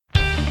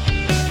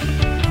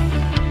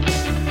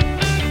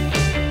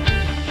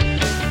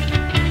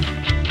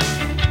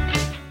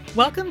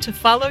Welcome to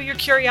Follow Your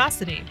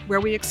Curiosity,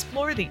 where we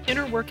explore the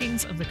inner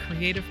workings of the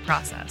creative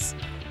process.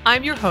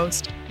 I'm your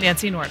host,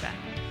 Nancy Norbeck.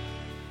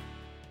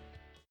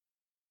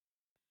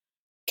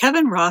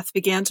 Kevin Roth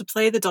began to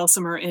play the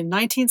dulcimer in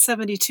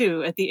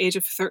 1972 at the age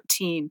of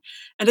 13,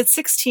 and at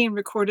 16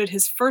 recorded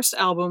his first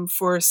album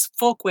for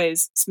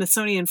Folkways,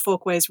 Smithsonian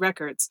Folkways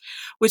Records,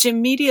 which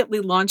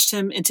immediately launched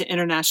him into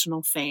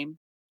international fame.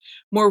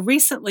 More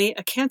recently,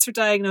 a cancer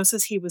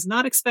diagnosis he was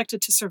not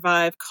expected to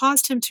survive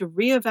caused him to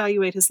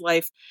reevaluate his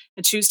life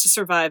and choose to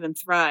survive and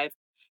thrive.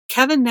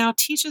 Kevin now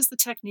teaches the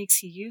techniques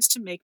he used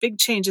to make big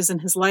changes in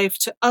his life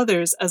to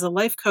others as a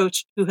life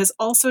coach who has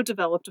also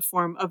developed a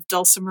form of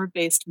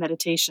dulcimer-based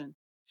meditation.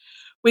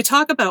 We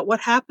talk about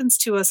what happens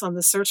to us on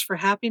the search for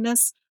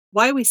happiness,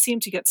 why we seem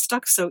to get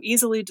stuck so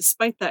easily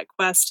despite that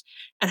quest,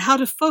 and how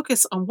to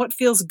focus on what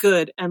feels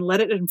good and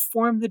let it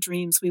inform the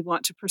dreams we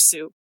want to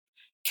pursue.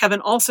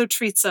 Kevin also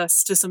treats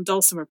us to some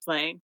dulcimer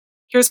playing.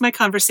 Here's my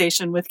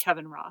conversation with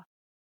Kevin Roth.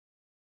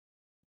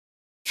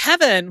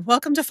 Kevin,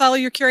 welcome to Follow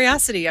Your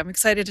Curiosity. I'm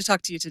excited to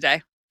talk to you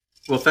today.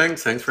 Well,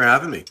 thanks. Thanks for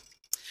having me.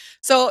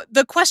 So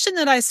the question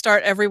that I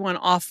start everyone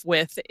off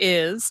with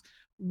is,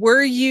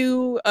 were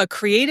you a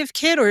creative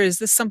kid, or is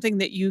this something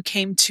that you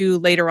came to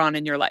later on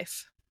in your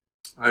life?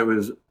 I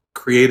was a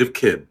creative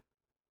kid.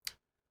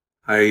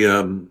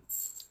 I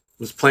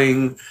was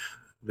playing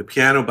the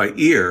piano by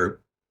ear,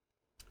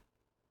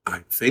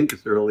 I think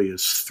as early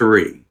as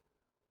 3.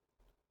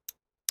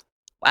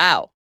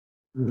 Wow.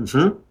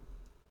 Mm-hmm.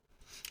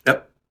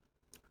 Yep.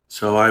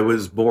 So I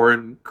was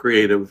born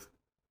creative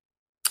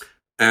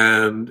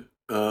and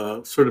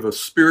sort of a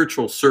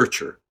spiritual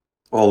searcher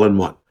all in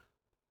one.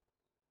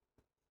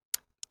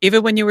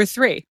 Even when you were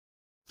 3?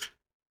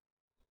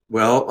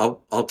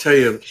 Well, I'll tell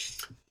you,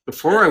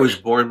 before I was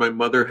born, my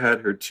mother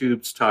had her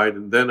tubes tied,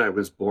 and then I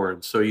was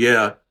born. So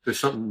yeah, there's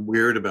something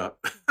weird about.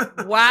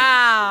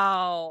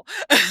 Wow.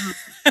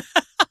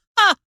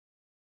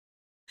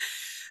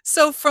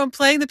 So from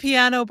playing the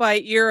piano by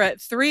ear at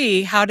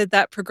 3, how did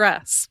that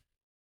progress?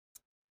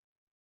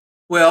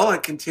 Well, I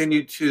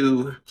continued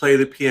to play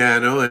the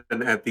piano,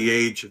 and at the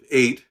age of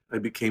 8, I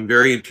became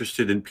very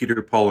interested in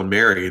Peter, Paul, and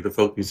Mary, the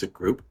folk music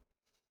group,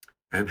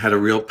 and had a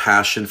real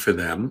passion for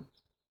them.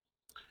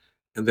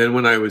 And then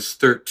when I was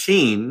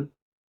 13,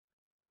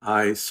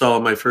 I saw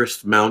my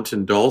first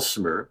mountain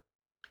dulcimer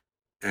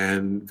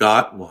and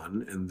got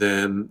one. And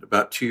then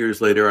about 2 years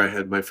later, I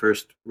had my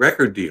first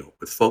record deal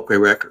with Folkway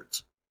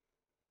Records.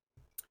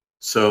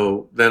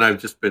 So then I've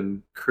just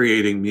been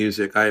creating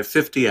music. I have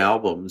 50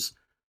 albums.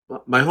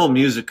 My whole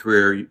music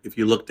career, if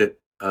you looked at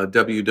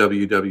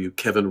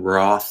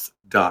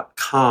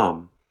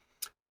www.kevinroth.com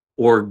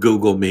or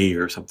Google me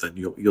or something,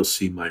 you'll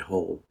see my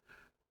whole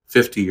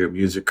 50-year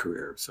music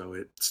career. So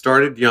it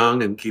started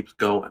young and keeps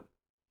going.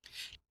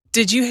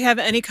 Did you have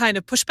any kind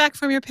of pushback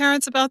from your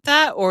parents about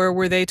that, or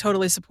were they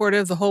totally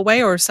supportive the whole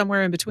way, or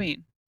somewhere in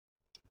between?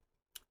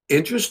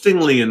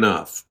 Interestingly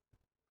enough,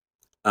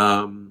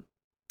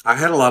 I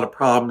had a lot of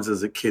problems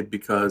as a kid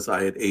because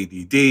I had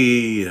ADD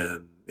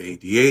and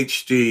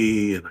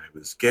ADHD and I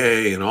was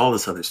gay and all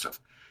this other stuff.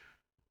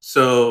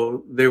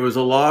 So there was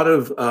a lot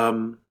of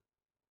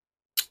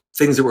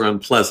things that were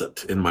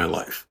unpleasant in my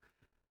life.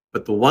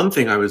 But the one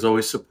thing I was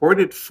always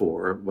supported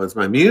for was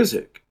my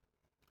music,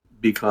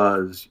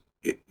 because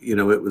it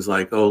was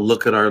like, oh,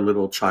 look at our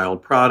little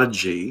child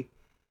prodigy,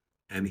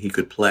 and he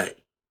could play.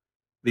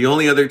 The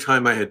only other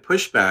time I had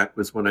pushback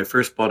was when I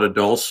first bought a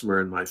dulcimer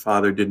and my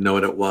father didn't know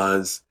what it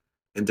was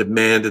and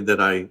demanded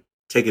that I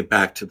take it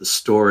back to the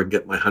store and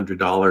get my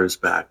 $100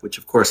 back, which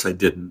of course I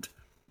didn't.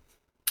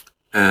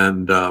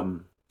 And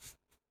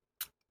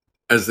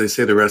as they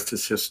say, the rest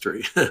is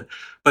history.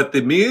 But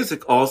the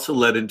music also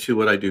led into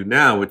what I do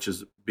now, which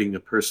is being a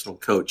personal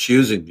coach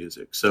using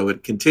music. So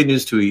it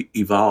continues to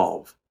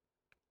evolve.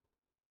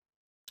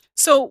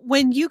 So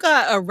when you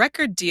got a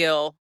record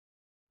deal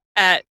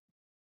at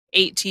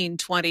 18,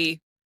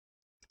 20,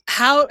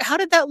 how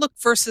did that look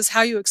versus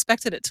how you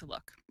expected it to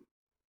look?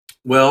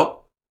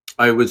 Well,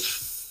 I was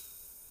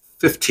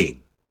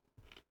 15.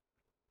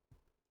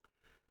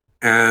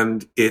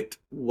 And it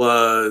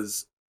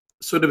was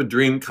sort of a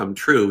dream come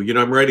true.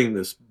 I'm writing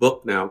this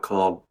book now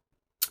called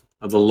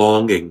The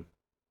Longing.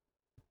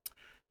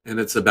 And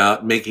it's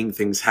about making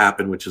things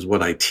happen, which is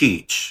what I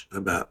teach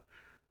about.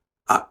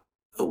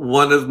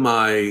 One of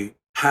my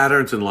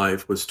patterns in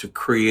life was to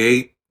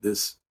create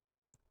this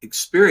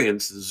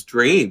experience, this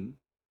dream,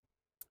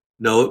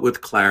 know it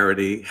with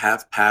clarity,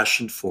 have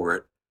passion for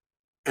it,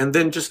 and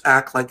then just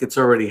act like it's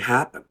already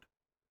happened.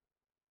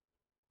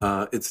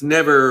 It's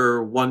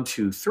never 1,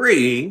 2,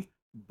 3,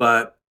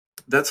 but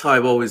that's how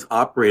I've always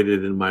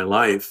operated in my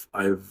life.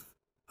 I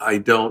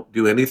don't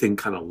do anything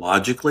kind of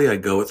logically. I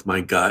go with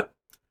my gut,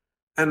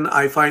 and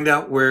I find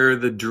out where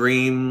the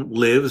dream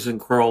lives and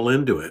crawl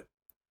into it.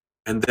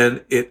 And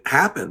then it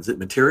happens, it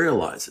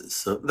materializes.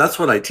 So that's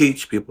what I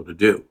teach people to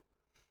do.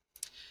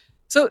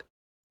 So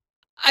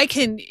I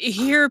can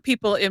hear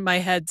people in my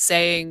head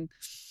saying,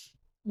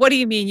 What do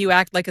you mean you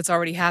act like it's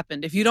already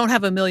happened? If you don't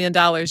have $1 million,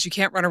 you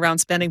can't run around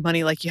spending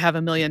money like you have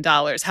 $1 million.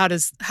 How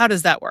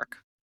does that work?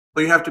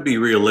 Well, you have to be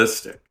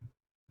realistic.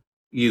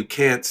 You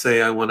can't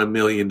say, I want $1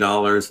 million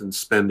and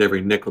spend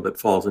every nickel that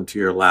falls into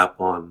your lap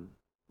on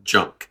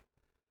junk.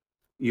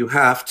 You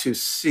have to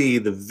see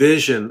the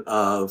vision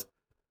of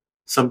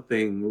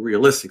something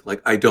realistic,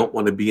 like I don't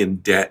want to be in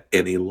debt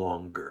any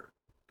longer.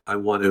 I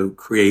want to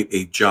create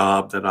a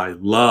job that I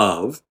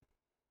love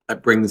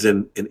that brings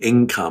in an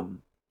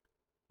income,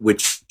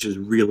 which is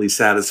really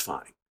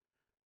satisfying.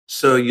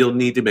 So you'll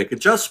need to make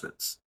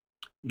adjustments.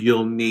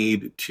 You'll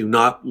need to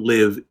not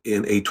live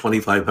in a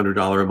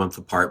 $2,500 a month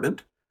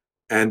apartment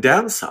and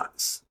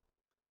downsize.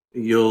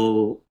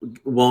 You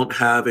won't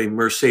have a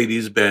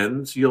Mercedes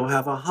Benz, you'll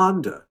have a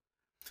Honda.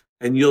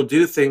 And you'll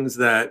do things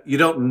that you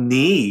don't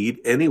need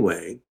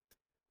anyway.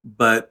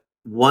 But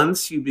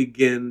once you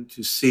begin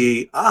to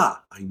see, I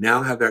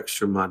now have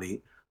extra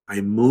money,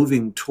 I'm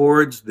moving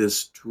towards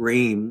this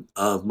dream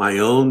of my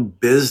own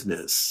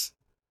business.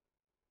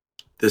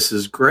 This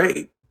is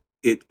great.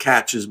 It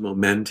catches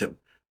momentum.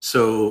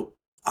 So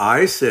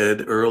I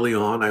said early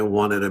on, I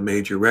wanted a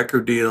major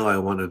record deal. I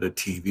wanted a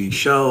TV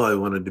show. I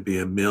wanted to be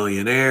a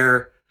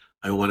millionaire.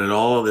 I wanted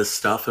all of this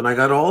stuff, and I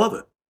got all of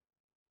it.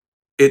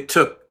 It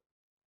took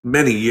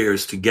many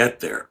years to get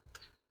there.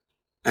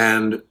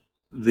 And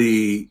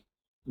the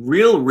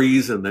real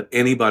reason that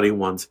anybody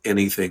wants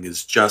anything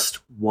is just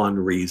one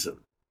reason.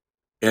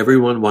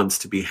 Everyone wants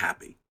to be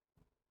happy.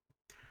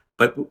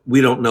 But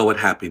we don't know what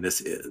happiness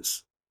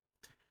is.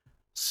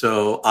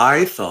 So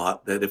I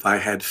thought that if I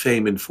had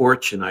fame and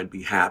fortune, I'd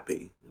be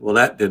happy. Well,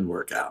 that didn't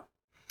work out.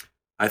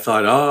 I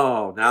thought,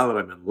 oh, now that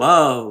I'm in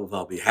love,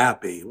 I'll be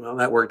happy. Well,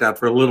 that worked out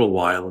for a little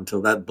while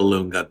until that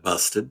balloon got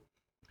busted.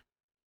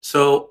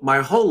 So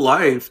my whole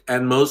life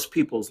and most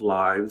people's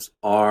lives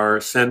are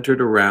centered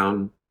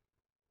around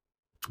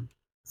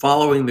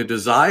following the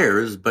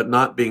desires, but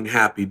not being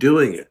happy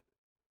doing it.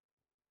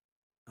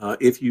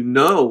 If you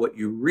know what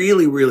you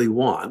really, really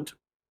want,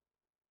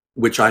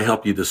 which I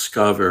help you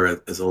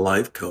discover as a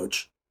life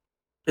coach,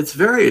 it's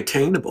very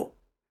attainable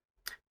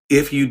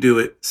if you do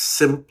it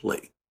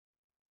simply.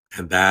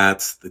 And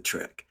that's the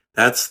trick.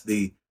 That's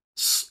the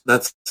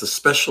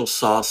special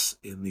sauce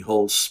in the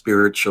whole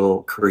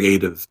spiritual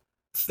creative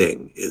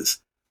thing is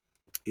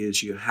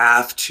you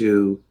have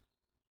to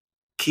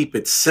keep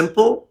it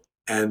simple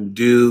and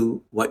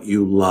do what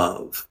you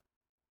love.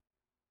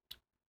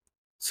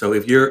 So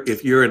if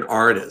you're an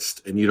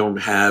artist and you don't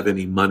have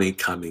any money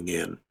coming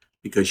in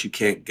because you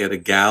can't get a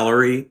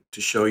gallery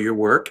to show your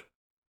work,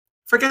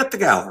 forget the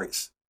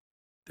galleries.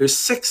 There's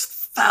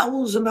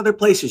 6,000 other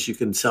places you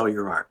can sell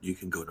your art. You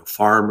can go to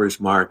farmers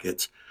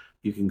markets,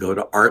 you can go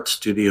to art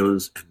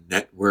studios and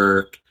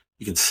network,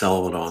 you can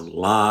sell it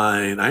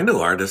online. I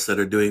know artists that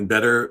are doing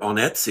better on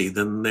Etsy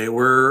than they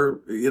were,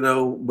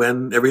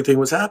 when everything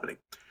was happening.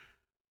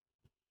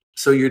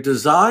 So your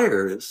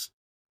desires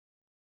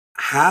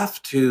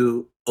have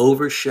to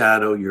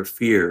overshadow your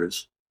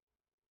fears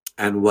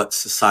and what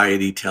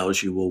society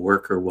tells you will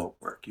work or won't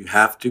work. You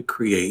have to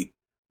create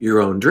your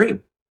own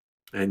dream,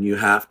 and you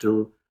have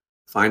to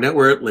find out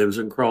where it lives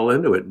and crawl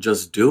into it and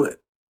just do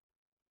it.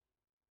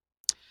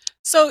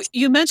 So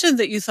you mentioned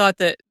that you thought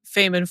that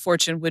fame and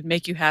fortune would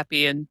make you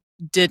happy and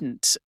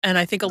didn't. And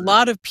I think a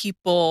lot of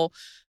people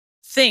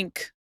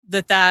think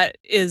that that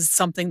is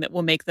something that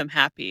will make them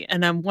happy.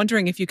 And I'm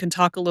wondering if you can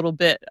talk a little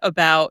bit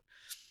about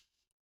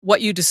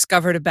what you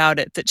discovered about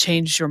it that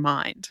changed your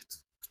mind.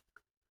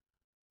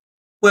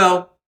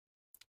 Well,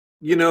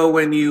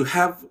 when you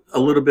have a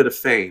little bit of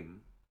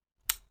fame,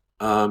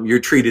 you're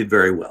treated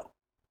very well,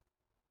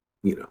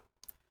 you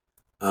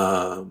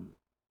know.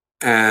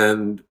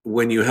 And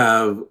when you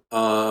have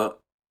a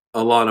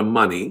lot of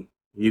money,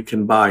 you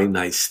can buy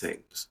nice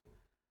things.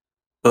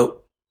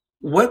 But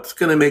what's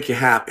going to make you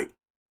happy?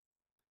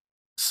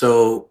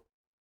 So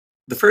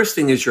the first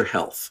thing is your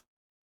health.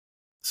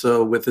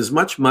 So with as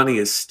much money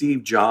as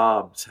Steve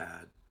Jobs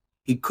had,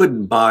 he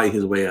couldn't buy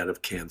his way out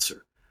of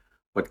cancer.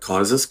 What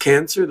causes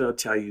cancer? They'll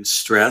tell you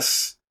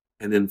stress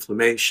and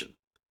inflammation.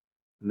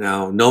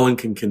 Now, no one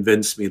can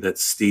convince me that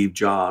Steve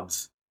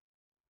Jobs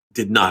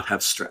did not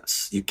have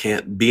stress. You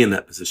can't be in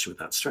that position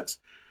without stress.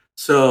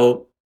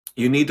 So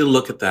you need to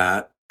look at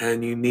that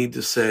and you need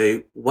to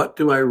say, what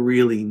do I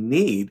really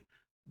need?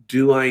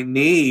 Do I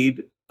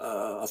need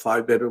a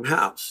 5-bedroom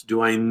house?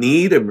 Do I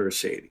need a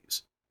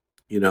Mercedes?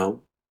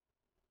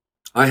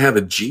 I have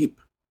a Jeep.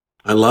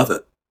 I love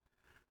it.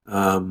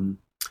 And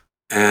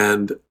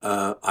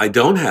I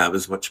don't have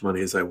as much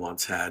money as I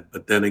once had.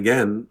 But then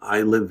again,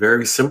 I live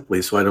very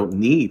simply, so I don't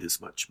need as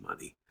much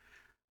money.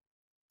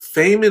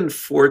 Fame and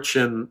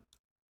fortune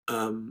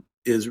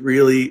is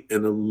really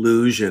an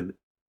illusion.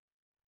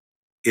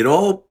 It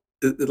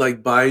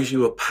like buys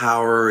you a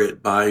power,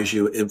 it buys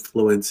you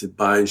influence, it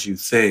buys you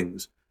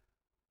things.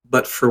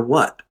 But for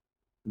what?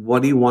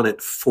 What do you want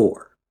it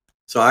for?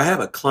 So I have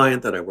a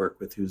client that I work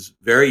with who's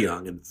very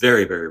young and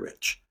very, very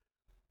rich.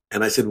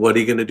 And I said, what are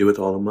you going to do with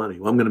all the money?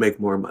 Well, I'm going to make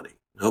more money.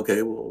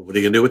 Okay, well, what are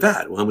you going to do with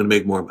that? Well, I'm going to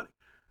make more money.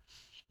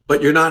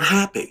 But you're not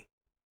happy.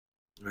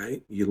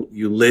 right?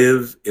 You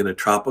live in a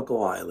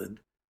tropical island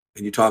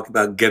and you talk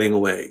about getting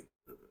away.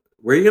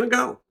 Where are you going to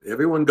go?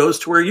 Everyone goes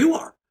to where you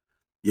are,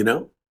 you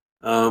know?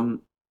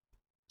 Um,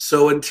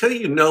 so until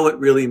you know what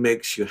really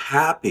makes you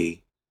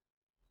happy,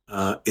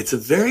 it's a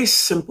very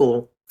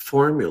simple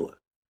formula.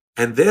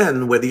 And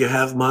then whether you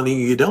have money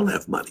or you don't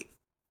have money,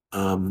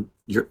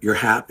 you're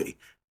happy.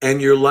 And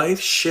your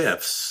life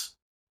shifts.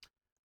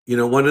 You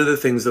know, one of the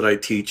things that I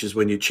teach is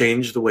when you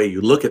change the way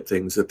you look at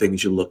things, the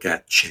things you look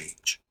at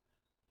change.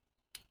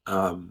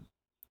 Um,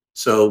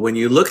 so when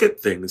you look at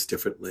things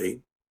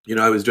differently, you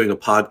know, I was doing a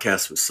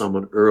podcast with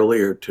someone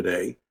earlier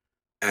today,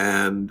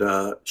 and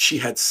she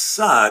had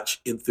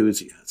such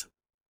enthusiasm.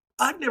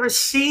 I've never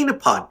seen a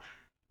pod,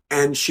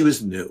 and she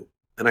was new.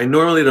 And I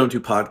normally don't do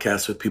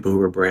podcasts with people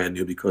who are brand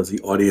new because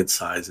the audience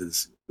size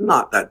is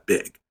not that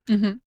big.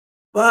 Mm-hmm.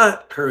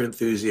 But her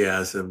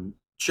enthusiasm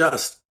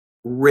just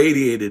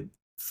radiated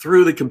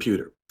through the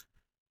computer.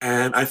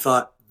 And I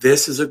thought,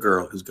 this is a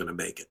girl who's going to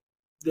make it.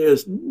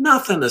 There's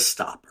nothing to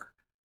stop her.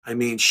 I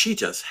mean, she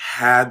just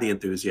had the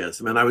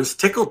enthusiasm, and I was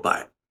tickled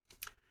by it.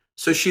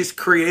 So she's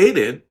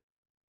created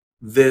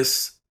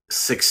this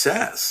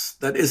success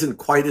that isn't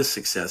quite a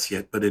success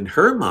yet, but in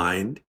her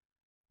mind,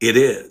 it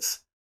is.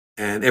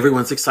 And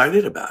everyone's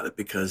excited about it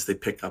because they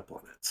pick up on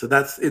it. So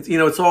that's it. You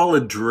know, it's all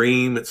a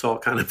dream. It's all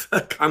kind of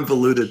a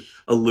convoluted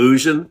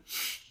illusion.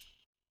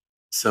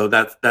 So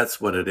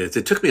that's what it is.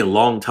 It took me a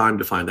long time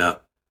to find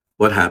out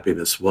what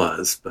happiness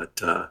was,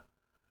 but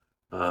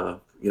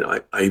you know,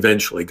 I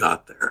eventually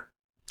got there.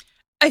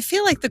 I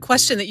feel like the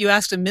question that you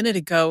asked a minute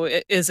ago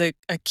is a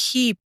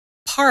key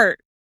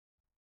part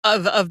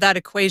of that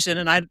equation.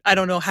 And I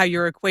don't know how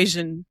your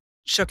equation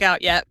shook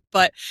out yet,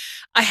 but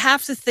I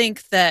have to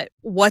think that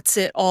what's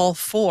it all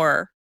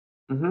for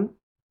Mm-hmm.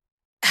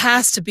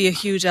 has to be a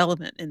huge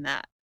element in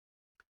that.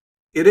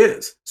 It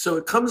is. So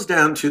it comes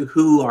down to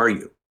who are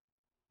you?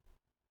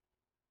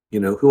 You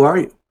know, who are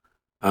you?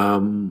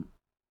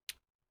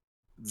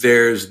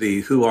 There's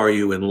the who are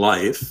you in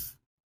life,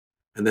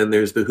 and then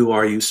there's the who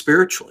are you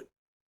spiritually.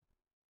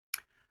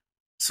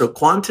 So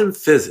quantum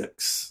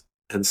physics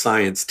and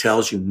science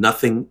tells you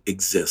nothing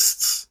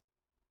exists.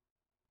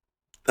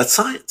 That's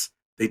science.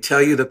 They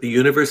tell you that the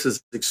universe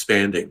is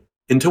expanding.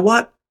 Into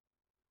what?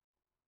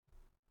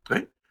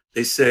 Right?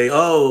 They say,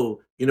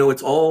 oh, you know,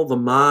 it's all the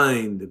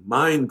mind.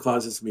 Mind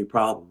causes me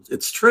problems.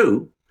 It's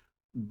true,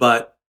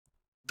 but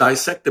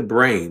dissect the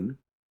brain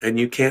and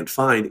you can't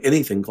find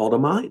anything called a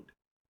mind.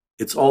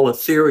 It's all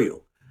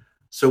ethereal.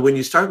 So when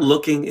you start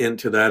looking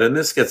into that, and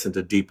this gets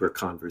into deeper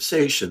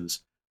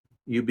conversations,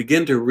 you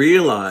begin to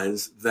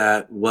realize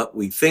that what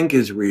we think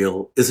is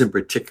real isn't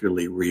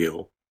particularly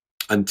real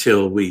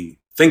until we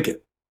think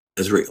it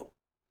is real.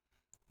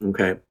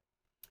 Okay.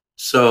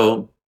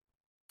 So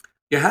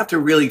you have to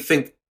really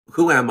think,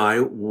 who am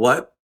I?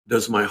 What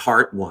does my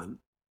heart want?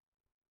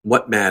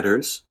 What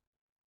matters?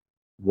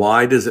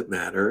 Why does it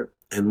matter?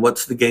 And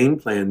what's the game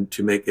plan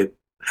to make it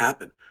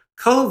happen?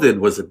 COVID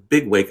was a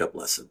big wake up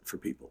lesson for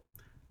people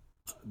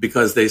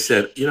because they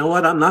said, you know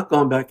what? I'm not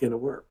going back into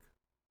work.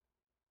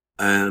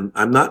 And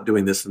I'm not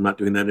doing this, I'm not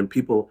doing that. And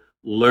people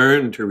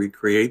learn to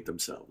recreate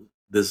themselves.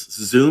 This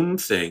Zoom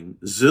thing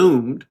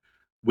zoomed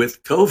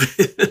with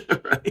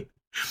COVID, right?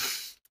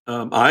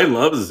 I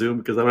love Zoom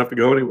because I don't have to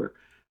go anywhere.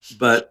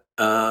 But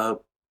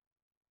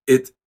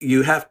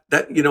you have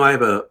that, you know, I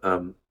have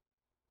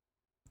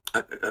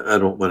I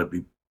don't want to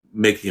be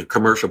making a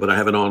commercial, but I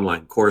have an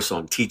online course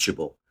on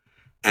Teachable.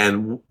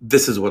 And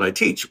this is what I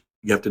teach.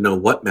 You have to know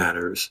what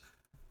matters,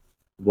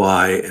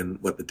 why,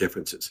 and what the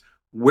difference is.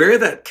 Where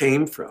that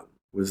came from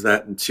was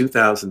that in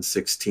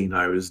 2016,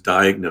 I was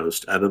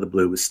diagnosed out of the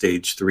blue with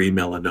stage 3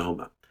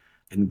 melanoma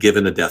and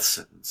given a death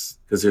sentence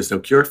because there's no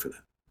cure for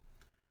that.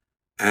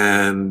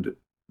 And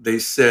they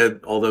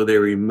said, although they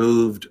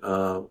removed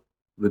the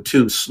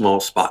 2 small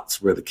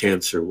spots where the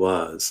cancer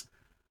was,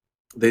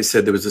 they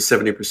said there was a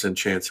 70%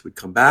 chance it would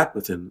come back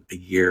within a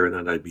year and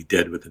then I'd be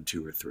dead within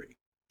 2 or 3.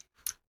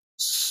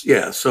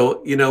 Yeah.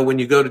 So, you know, when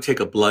you go to take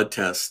a blood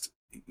test,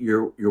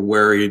 you're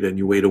worried and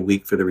you wait a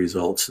week for the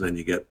results and then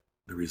you get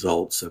the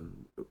results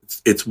and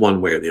it's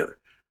one way or the other.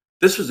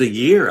 This was a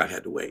year I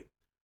had to wait.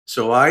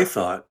 So I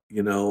thought,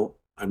 you know,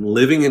 I'm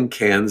living in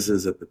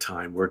Kansas at the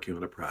time working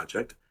on a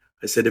project.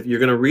 I said, if you're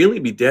going to really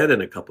be dead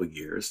in a couple of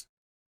years,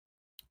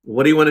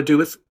 what do you want to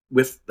do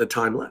with the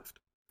time left?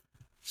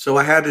 So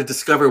I had to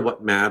discover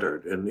what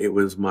mattered, and it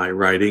was my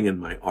writing and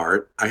my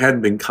art. I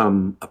hadn't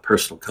become a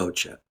personal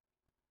coach yet.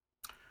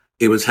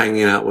 It was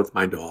hanging out with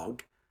my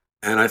dog,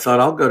 and I thought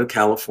I'll go to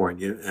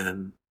California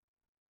and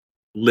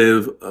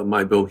live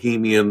my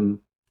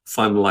bohemian,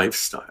 fun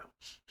lifestyle.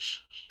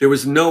 There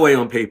was no way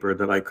on paper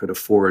that I could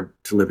afford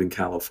to live in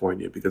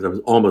California because I was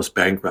almost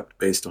bankrupt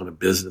based on a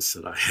business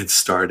that I had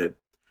started.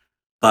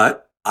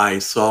 But I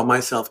saw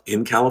myself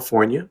in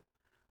California.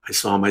 I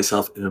saw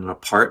myself in an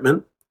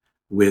apartment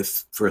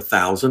for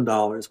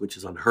 $1,000, which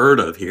is unheard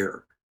of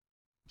here.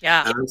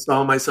 Yeah. And I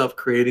saw myself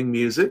creating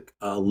music,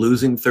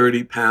 losing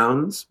 30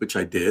 pounds, which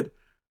I did,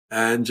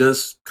 and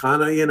just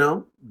kind of, you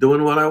know,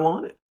 doing what I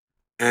wanted.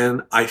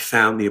 And I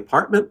found the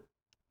apartment.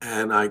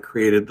 and I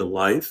created the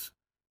life.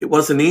 It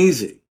wasn't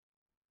easy,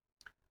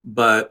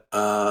 but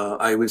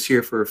I was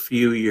here for a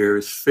few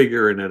years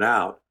figuring it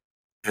out.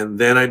 And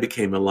then I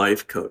became a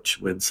life coach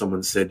when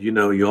someone said, you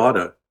ought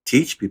to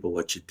teach people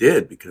what you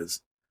did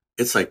because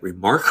it's like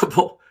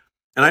remarkable.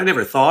 And I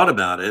never thought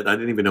about it. I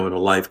didn't even know what a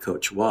life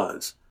coach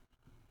was.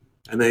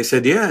 And they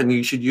said, yeah, and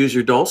you should use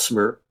your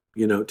dulcimer,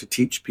 to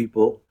teach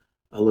people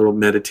a little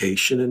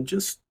meditation and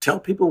just tell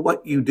people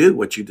what you do,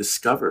 what you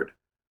discovered.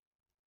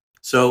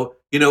 So,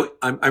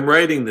 I'm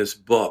writing this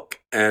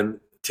book, and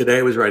today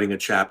I was writing a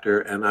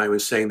chapter, and I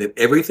was saying that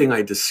everything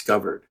I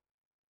discovered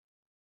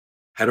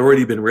had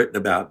already been written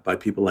about by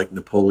people like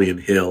Napoleon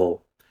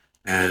Hill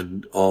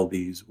and all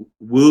these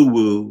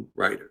woo-woo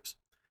writers.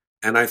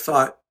 And I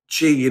thought,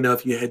 gee,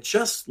 if you had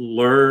just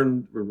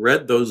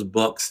read those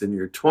books in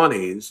your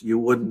 20s, you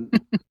wouldn't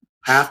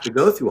have to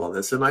go through all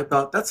this. And I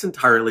thought that's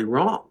entirely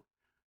wrong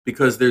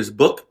because there's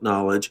book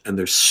knowledge and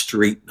there's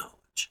street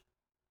knowledge.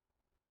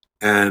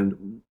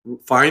 And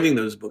finding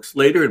those books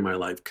later in my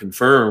life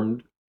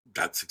confirmed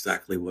that's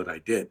exactly what I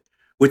did,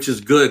 which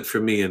is good for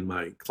me and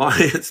my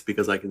clients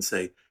because I can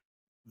say,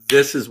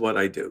 this is what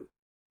I do.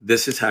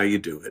 This is how you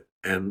do it.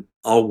 And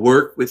I'll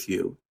work with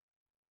you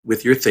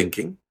with your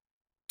thinking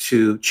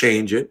to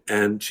change it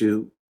and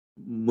to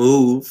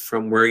move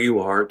from where you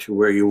are to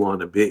where you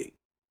want to be.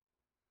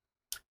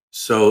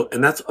 So,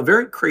 and that's a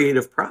very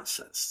creative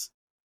process.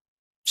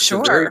 It's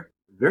Sure. a very,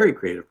 very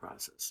creative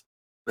process.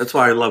 That's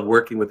why I love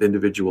working with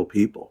individual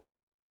people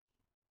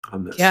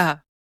on this. Yeah.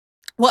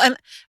 Well, and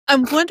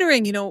I'm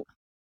wondering,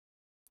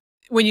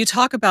 when you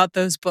talk about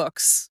those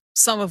books,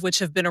 some of which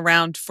have been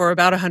around for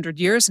about 100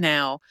 years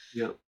now,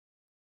 Yeah.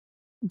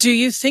 do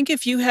you think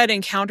if you had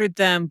encountered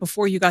them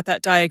before you got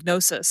that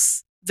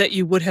diagnosis, that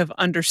you would have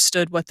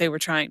understood what they were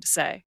trying to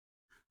say?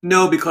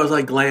 No, because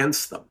I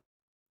glanced them.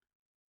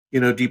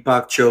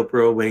 Deepak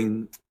Chopra,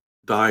 Wayne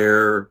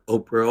Dyer,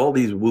 Oprah, all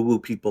these woo-woo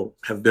people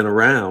have been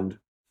around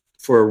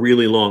for a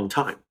really long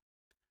time.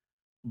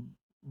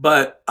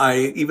 But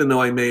even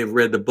though I may have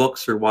read the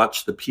books or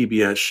watched the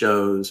PBS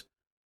shows,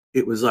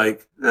 it was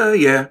like,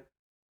 yeah.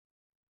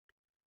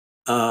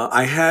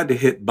 I had to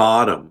hit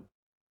bottom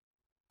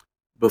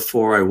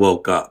before I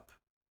woke up.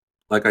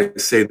 Like I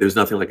say, there's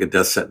nothing like a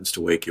death sentence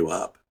to wake you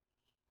up.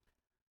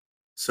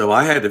 So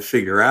I had to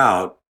figure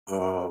out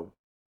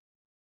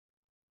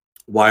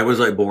why was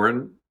I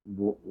born?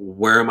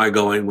 Where am I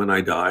going when I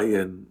die?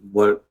 And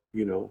what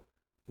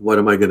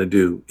am I going to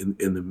do in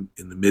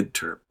the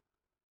midterm?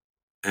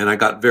 And I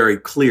got very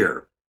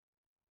clear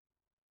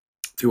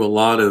through a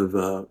lot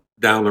of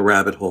down the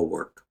rabbit hole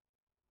work.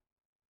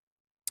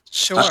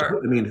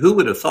 Sure. Who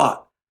would have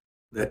thought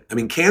that?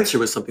 Cancer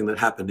was something that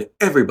happened to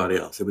everybody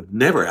else. It would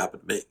never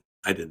happen to me.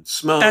 I didn't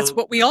smoke. That's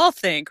what we all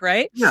think,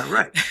 right? Yeah,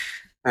 right.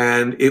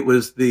 And it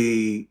was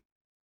a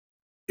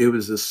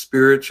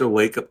spiritual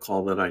wake-up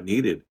call that I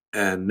needed.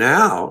 And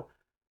now,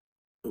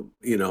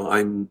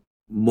 I'm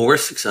more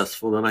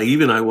successful than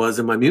I was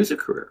in my music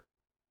career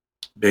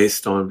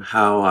based on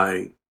how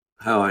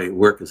I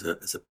work as a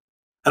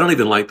I don't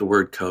even like the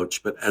word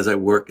coach, but as I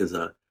work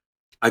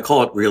I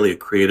call it really a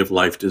creative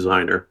life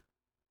designer.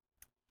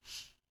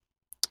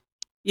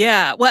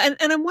 Yeah. Well,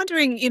 and I'm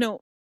wondering,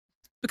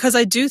 because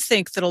I do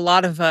think that a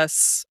lot of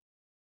us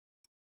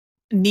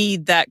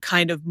need that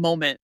kind of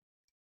moment,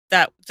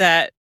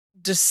 that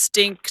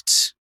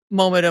distinct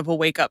moment of a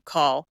wake-up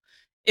call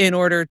in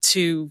order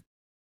to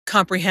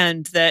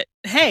comprehend that,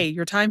 hey,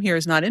 your time here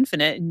is not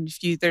infinite, and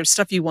if there's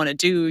stuff you want to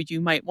do,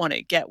 you might want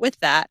to get with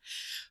that.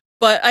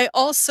 But I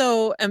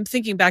also am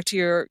thinking back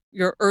to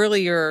your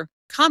earlier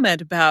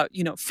comment about,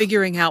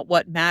 figuring out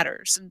what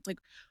matters. And like,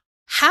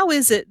 how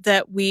is it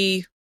that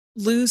we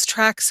lose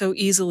track so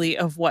easily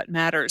of what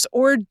matters?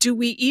 Or do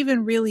we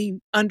even really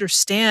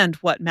understand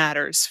what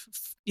matters,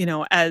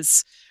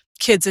 as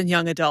kids and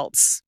young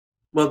adults?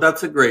 Well,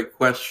 that's a great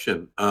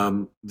question.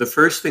 The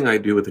first thing I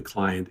do with a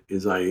client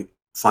is I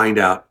find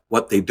out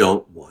what they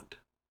don't want.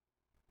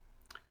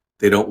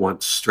 They don't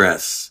want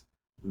stress.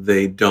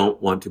 They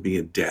don't want to be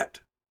in debt.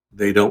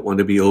 They don't want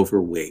to be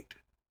overweight,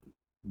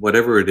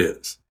 whatever it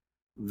is.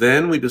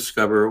 Then we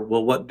discover,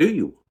 well, what do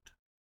you want?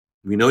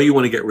 We know you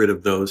want to get rid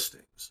of those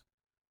things.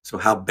 So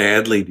how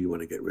badly do you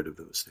want to get rid of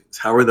those things?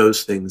 How are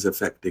those things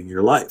affecting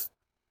your life?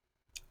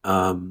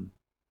 And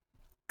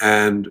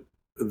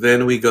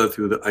then we go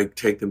through I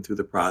take them through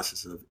the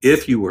process of,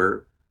 if you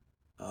were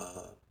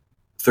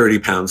 30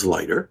 pounds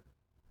lighter,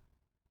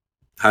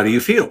 how do you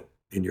feel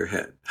in your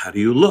head? How do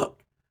you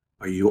look?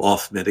 Are you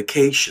off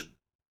medication?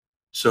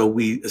 So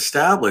we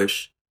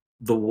establish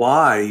the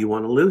why you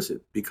want to lose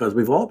it, because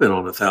we've all been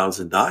on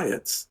 1,000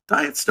 diets.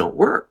 Diets don't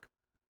work.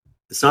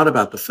 It's not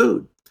about the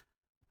food.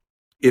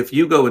 If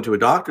you go into a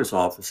doctor's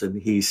office and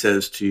he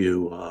says to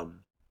you,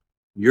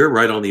 you're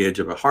right on the edge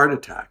of a heart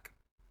attack,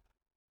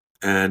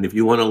 and if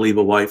you want to leave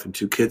a wife and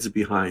 2 kids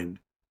behind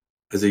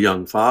as a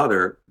young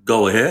father,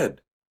 go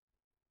ahead,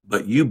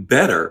 but you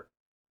better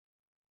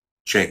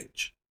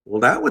change.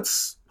 Well, that would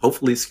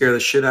hopefully scare the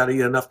shit out of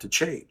you enough to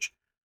change.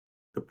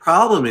 The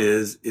problem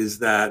is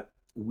that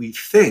we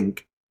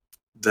think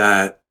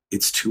that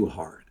it's too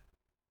hard.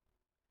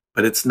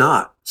 But it's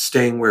not.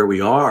 Staying where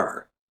we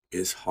are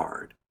is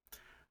hard.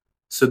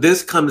 So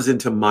this comes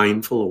into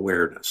mindful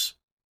awareness.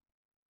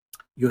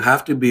 You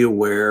have to be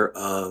aware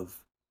of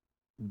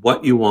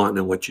what you want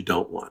and what you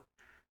don't want.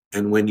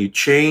 And when you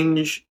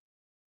change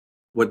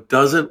what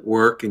doesn't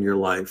work in your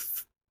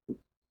life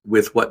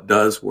with what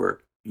does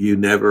work, you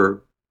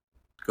never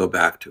go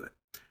back to it.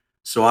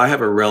 So I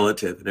have a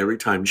relative, and every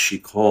time she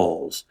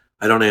calls,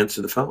 I don't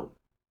answer the phone.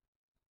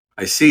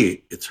 I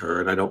see it's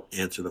her, and I don't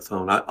answer the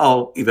phone.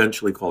 I'll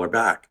eventually call her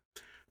back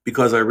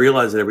because I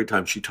realize that every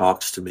time she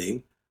talks to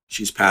me,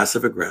 she's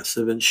passive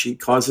aggressive and she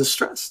causes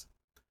stress.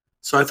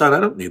 So I thought, I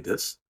don't need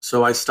this.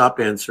 So I stopped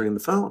answering the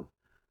phone.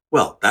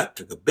 Well, that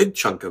took a big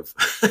chunk of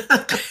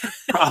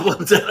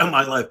problems out of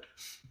my life.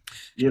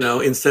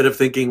 Instead of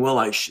thinking, well,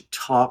 I should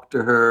talk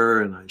to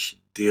her and I should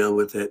deal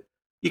with it.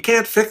 You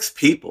can't fix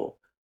people,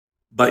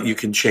 but you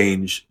can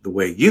change the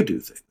way you do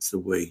things, the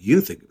way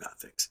you think about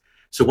things.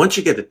 So once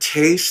you get a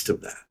taste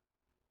of that,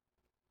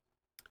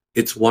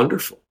 it's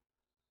wonderful.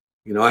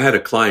 I had a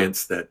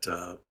clients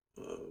that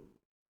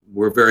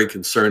were very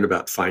concerned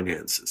about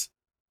finances.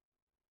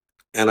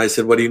 And I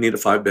said, what do you need a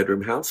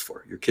 5-bedroom house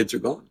for? Your kids are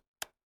gone.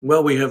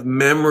 Well, we have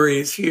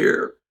memories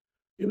here.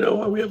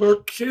 We have our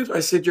kids. I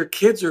said, your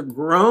kids are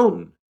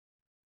grown.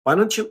 Why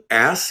don't you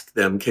ask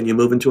them, can you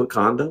move into a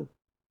condo?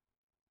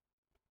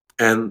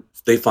 And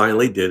they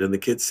finally did. And the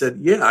kids said,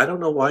 yeah, I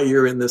don't know why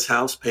you're in this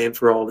house paying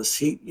for all this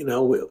heat.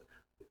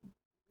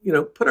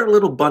 Put our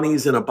little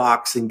bunnies in a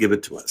box and give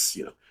it to us,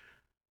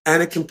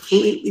 And it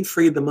completely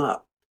freed them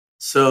up.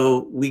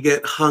 So we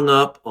get hung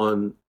up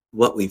on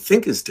what we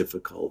think is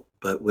difficult,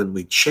 but when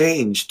we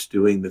change to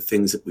doing the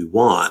things that we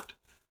want,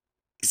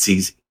 it's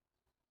easy.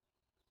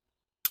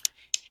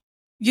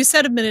 You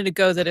said a minute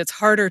ago that it's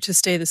harder to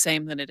stay the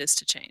same than it is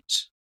to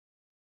change.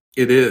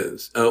 It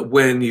is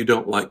when you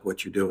don't like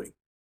what you're doing.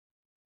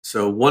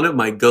 So one of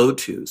my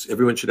go-tos,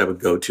 everyone should have a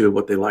go-to of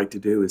what they like to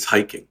do, is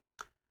hiking.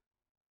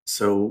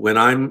 So when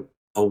I'm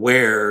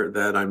aware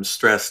that I'm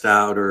stressed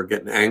out or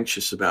getting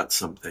anxious about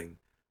something,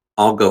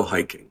 I'll go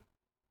hiking.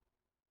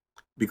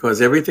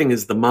 Because everything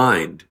is the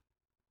mind.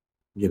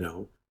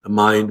 The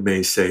mind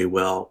may say,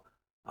 well,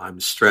 I'm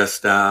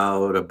stressed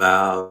out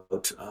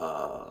about,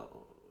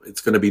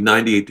 it's going to be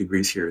 98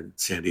 degrees here in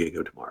San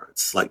Diego tomorrow.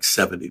 It's like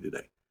 70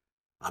 today.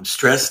 I'm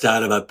stressed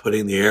out about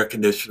putting the air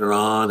conditioner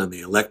on and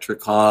the electric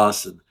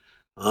costs and,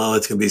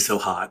 it's going to be so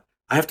hot.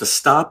 I have to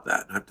stop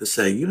that. I have to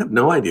say, you have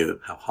no idea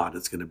how hot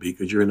it's going to be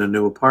because you're in a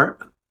new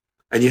apartment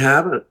and you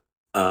have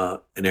an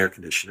air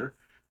conditioner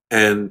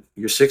and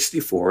you're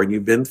 64 and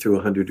you've been through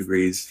 100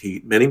 degrees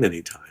heat many,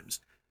 many times.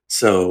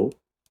 So,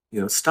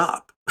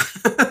 stop.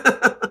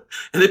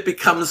 And it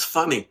becomes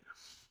funny.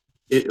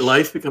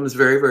 Life becomes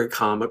very, very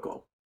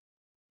comical.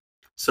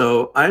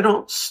 So I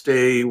don't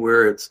stay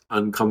where it's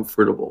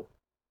uncomfortable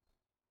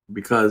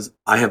because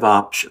I have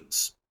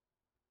options.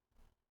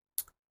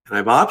 And I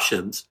have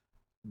options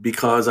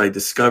because I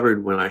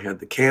discovered when I had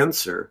the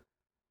cancer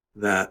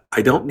that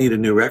I don't need a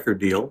new record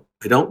deal.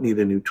 I don't need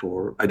a new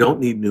tour. I don't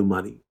need new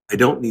money. I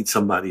don't need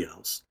somebody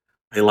else.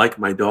 I like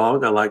my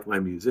dog. I like my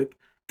music.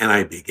 And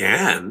I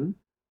began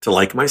to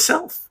like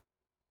myself.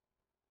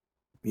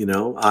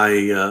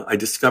 I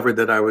discovered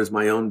that I was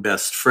my own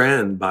best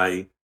friend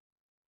by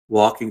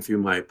walking through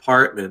my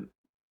apartment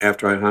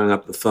after I hung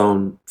up the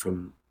phone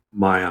from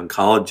my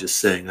oncologist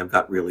saying, I've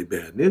got really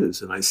bad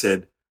news. And I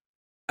said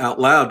out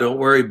loud, don't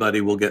worry,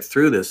 buddy, we'll get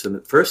through this. And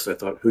at first I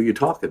thought, who are you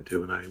talking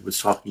to? And I was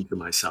talking to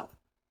myself.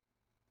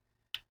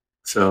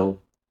 So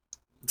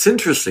it's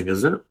interesting,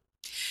 isn't it?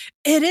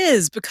 It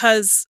is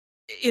because,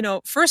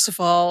 first of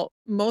all,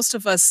 most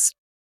of us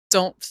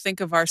don't think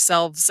of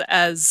ourselves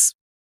as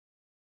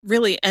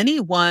really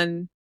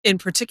anyone in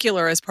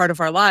particular as part of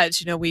our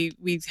lives.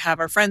 We have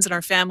our friends and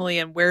our family,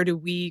 and where do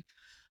we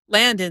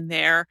land in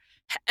there?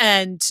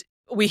 And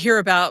we hear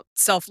about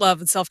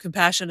self-love and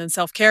self-compassion and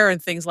self-care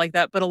and things like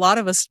that, but a lot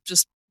of us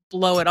just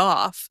blow it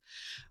off.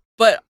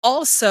 But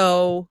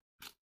also,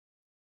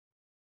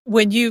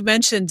 when you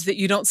mentioned that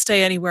you don't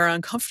stay anywhere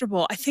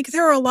uncomfortable, I think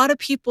there are a lot of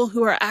people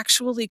who are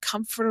actually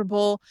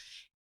comfortable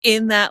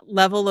in that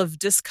level of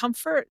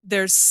discomfort.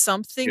 There's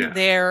something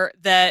there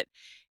that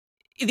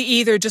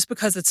either just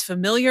because it's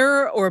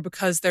familiar or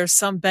because there's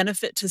some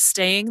benefit to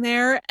staying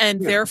there.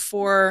 And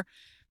therefore,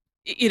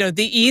 the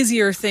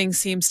easier thing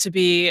seems to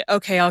be,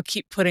 okay, I'll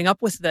keep putting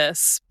up with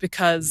this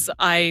because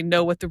I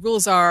know what the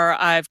rules are.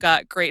 I've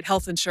got great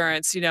health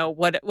insurance,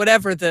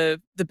 whatever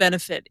the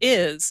benefit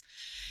is.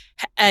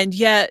 And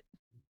yet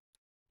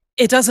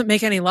it doesn't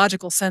make any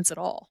logical sense at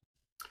all.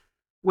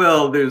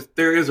 Well,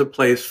 there is a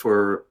place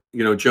for,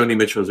 Joni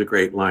Mitchell has a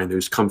great line,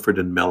 there's comfort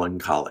in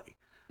melancholy.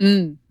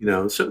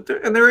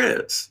 There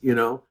is,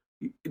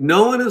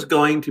 no one is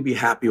going to be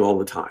happy all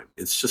the time.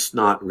 It's just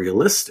not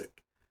realistic.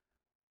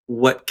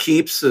 What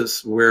keeps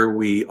us where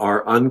we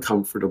are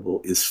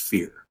uncomfortable is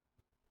fear.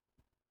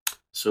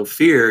 So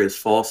fear is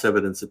false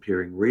evidence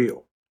appearing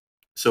real.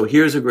 So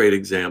here's a great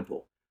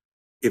example.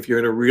 If you're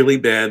in a really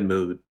bad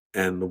mood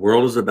and the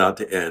world is about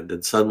to end,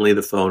 and suddenly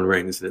the phone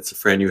rings and it's a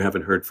friend you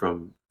haven't heard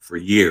from for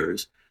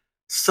years,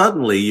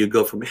 suddenly you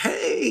go from,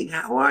 hey,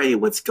 how are you?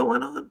 What's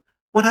going on?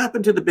 What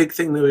happened to the big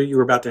thing that you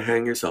were about to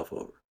hang yourself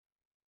over?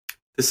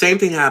 The same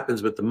thing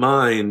happens with the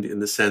mind in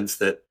the sense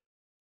that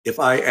if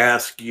I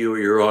ask you or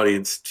your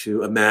audience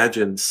to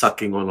imagine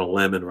sucking on a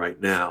lemon right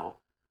now,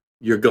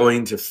 you're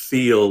going to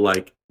feel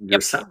like you're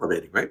Yep.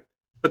 salivating, right?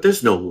 But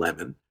there's no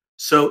lemon.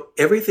 So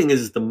everything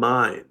is the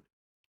mind.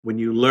 When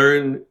you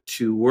learn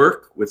to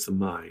work with the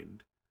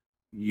mind,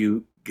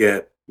 you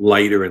get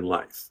lighter in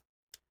life.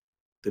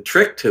 The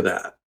trick to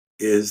that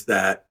is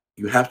that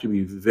you have to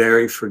be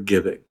very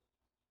forgiving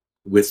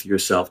with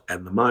yourself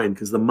and the mind,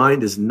 because the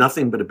mind is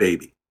nothing but a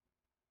baby,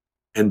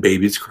 and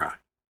babies cry.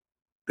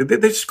 They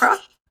just cry.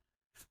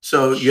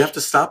 So you have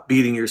to stop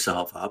beating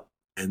yourself up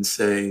and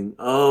saying,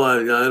 oh,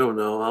 I don't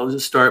know, I'll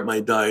just start my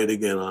diet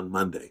again on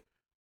Monday.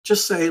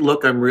 Just say,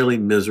 look, I'm really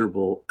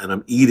miserable and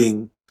I'm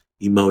eating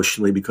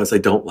emotionally because I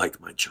don't like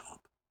my job.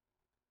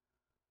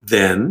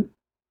 Then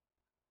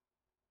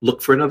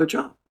look for another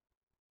job.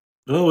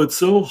 Oh, it's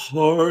so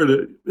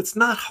hard. It's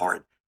not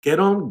hard. Get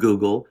on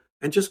Google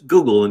and just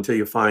Google until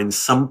you find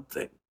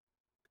something.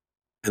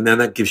 And then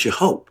that gives you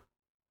hope.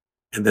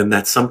 And then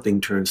that something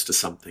turns to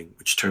something,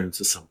 which turns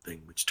to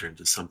something, which turns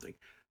to something.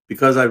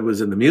 Because I was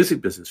in the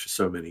music business for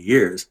so many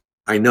years,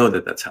 I know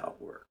that that's how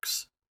it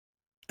works.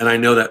 And I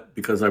know that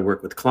because I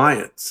work with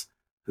clients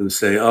who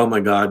say, oh my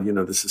God,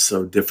 this is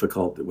so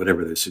difficult,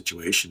 whatever their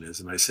situation is.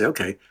 And I say,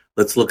 okay,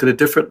 let's look at it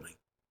differently.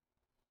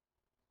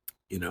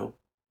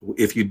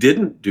 If you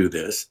didn't do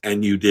this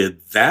and you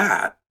did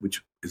that,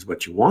 which is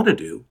what you want to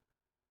do,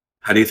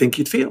 how do you think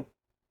you'd feel?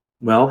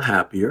 Well,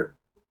 happier.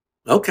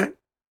 Okay.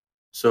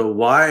 So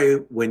why,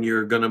 when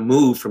you're going to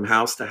move from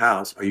house to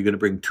house, are you going to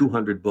bring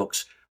 200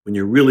 books when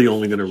you're really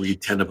only going to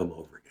read 10 of them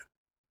over again?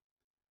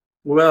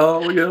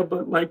 Well, yeah,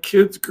 but my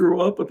kids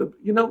grew up with them.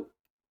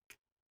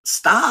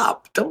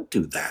 Stop. Don't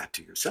do that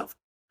to yourself.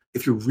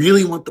 If you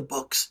really want the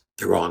books,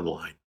 they're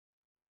online.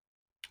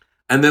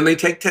 And then they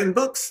take 10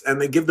 books and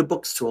they give the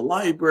books to a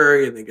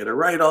library and they get a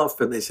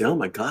write-off and they say, oh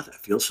my God, I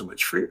feel so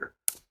much freer.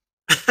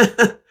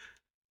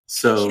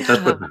 So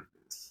that's what Yeah.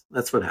 happens.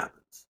 That's what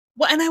happens.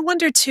 Well, and I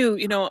wonder too,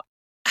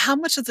 how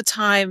much of the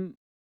time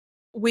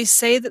we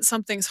say that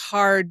something's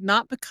hard,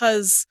 not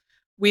because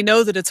we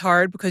know that it's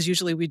hard, because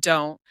usually we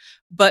don't,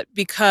 but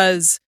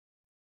because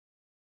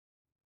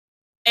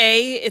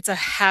A, it's a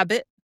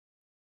habit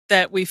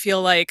that we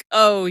feel like,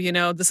 oh,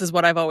 this is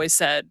what I've always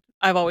said.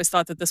 I've always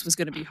thought that this was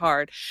going to be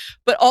hard.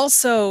 But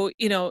also,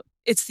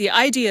 it's the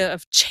idea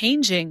of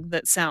changing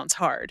that sounds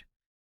hard,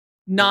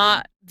 Mhm.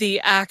 not the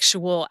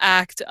actual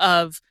act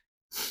of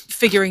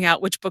figuring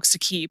out which books to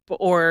keep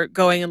or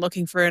going and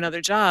looking for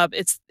another job.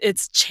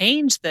 It's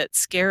change that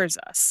scares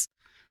us.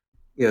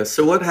 Yeah.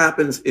 So what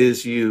happens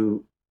is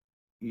your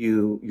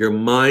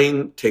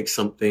mind takes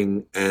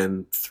something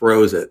and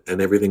throws it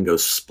and everything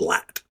goes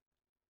splat.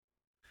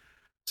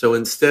 So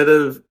instead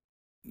of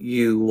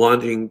you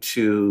wanting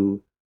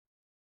to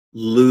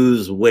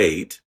lose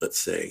weight, let's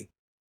say,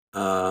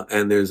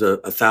 and there's a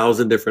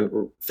thousand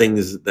different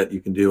things that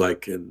you can do. I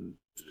can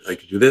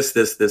do this,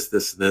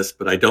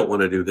 but I don't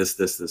want to do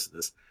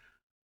this.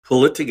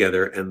 Pull it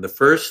together, and the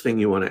first thing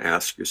you want to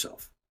ask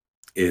yourself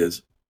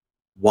is,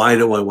 why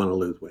do I want to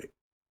lose weight?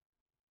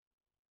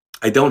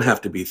 I don't have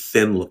to be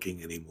thin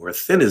looking anymore.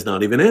 Thin is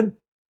not even in,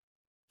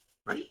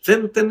 right?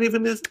 Thin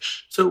even is.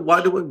 So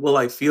will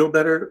I feel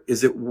better?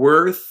 Is it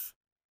worth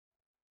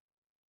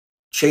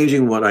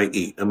changing what I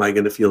eat? Am I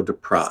going to feel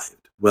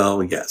deprived?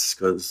 Well, yes,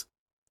 because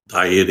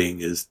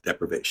dieting is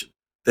deprivation.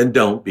 Then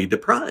don't be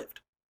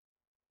deprived.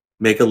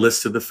 Make a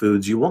list of the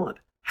foods you want.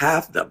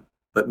 Have them,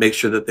 but make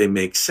sure that they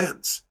make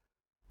sense.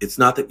 It's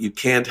not that you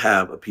can't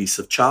have a piece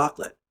of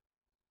chocolate.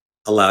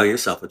 Allow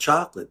yourself a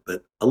chocolate,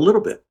 but a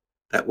little bit.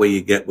 That way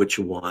you get what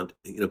you want.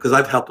 Because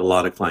I've helped a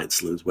lot of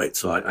clients lose weight,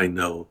 so I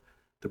know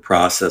the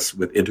process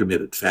with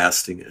intermittent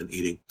fasting and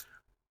eating.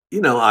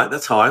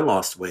 That's how I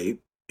lost weight.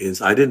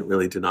 Is I didn't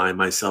really deny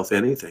myself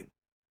anything.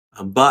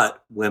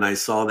 But when I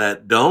saw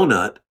that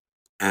donut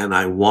and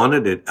I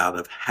wanted it out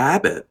of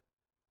habit,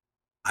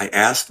 I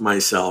asked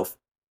myself,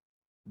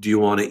 do you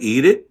want to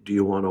eat it? Do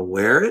you want to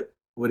wear it?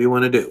 What do you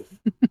want to do?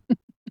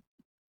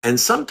 And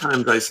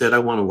sometimes I said, I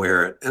want to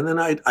wear it. And then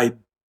I'd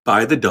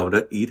buy the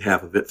donut, eat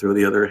half of it, throw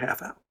the other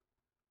half out.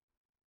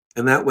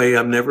 And that way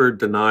I'm never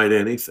denied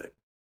anything.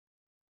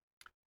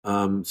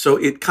 So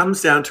it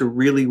comes down to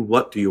really,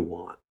 what do you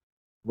want?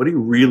 What do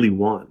you really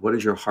want? What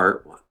does your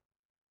heart want?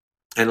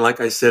 And like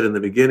I said in the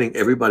beginning,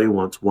 everybody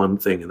wants one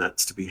thing, and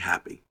that's to be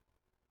happy.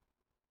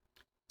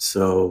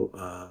 So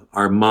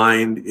our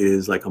mind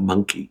is like a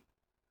monkey.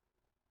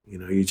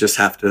 You just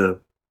have to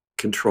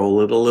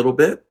control it a little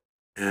bit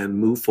and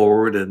move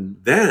forward and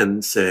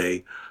then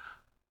say,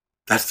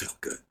 that felt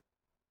good.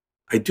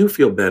 I do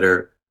feel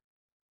better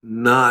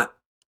not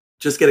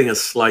just getting a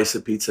slice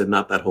of pizza,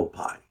 not that whole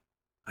pie.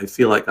 I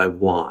feel like I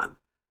won.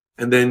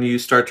 And then you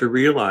start to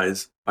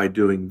realize by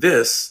doing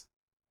this,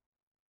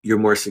 you're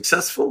more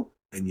successful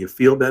and you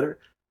feel better.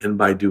 And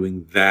by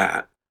doing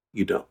that,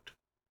 you don't.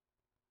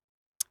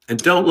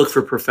 And don't look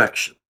for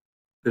perfection.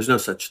 There's no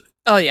such thing.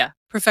 Oh yeah,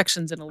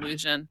 perfection's an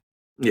illusion.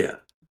 Yeah.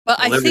 But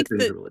I Well, think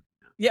everything's that, a religion.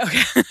 yeah,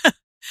 okay.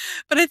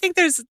 But I think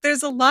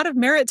there's a lot of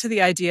merit to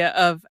the idea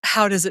of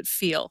how does it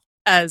feel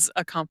as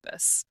a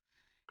compass.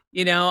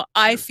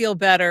 I Yeah. feel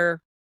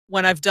better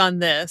when I've done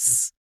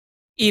this,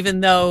 even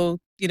though,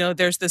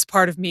 there's this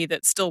part of me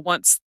that still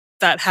wants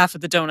that half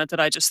of the donut that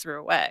I just threw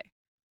away.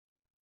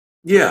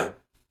 Yeah.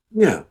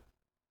 Yeah.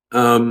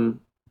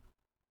 Um,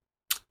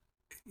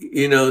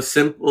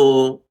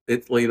 simple,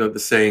 the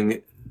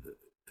saying,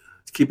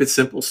 keep it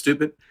simple,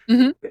 stupid.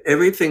 Mhm.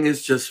 Everything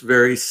is just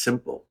very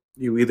simple.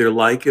 You either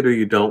like it or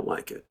you don't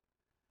like it.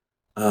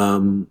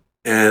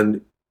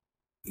 And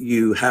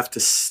you have to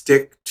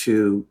stick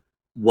to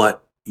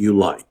what you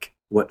like,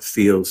 what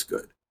feels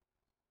good.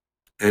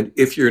 And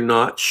if you're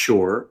not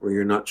sure or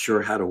you're not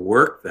sure how to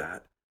work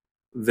that,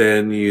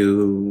 then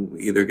you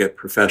either get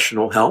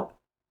professional help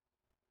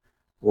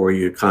or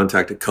you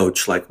contact a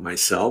coach like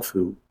myself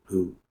who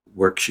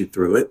works you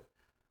through it.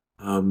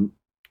 Um,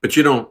 but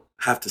you don't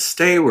have to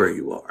stay where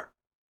you are.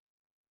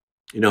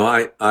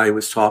 I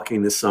was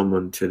talking to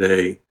someone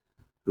today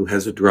who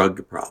has a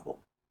drug problem.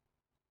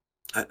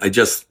 I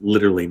just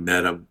literally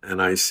met him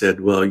and I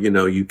said, well,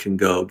 you can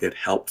go get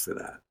help for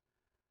that.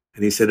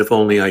 And he said, if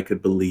only I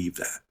could believe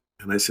that.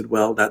 And I said,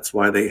 well, that's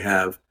why they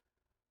have,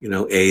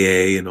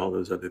 AA and all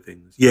those other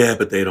things. Yeah,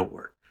 but they don't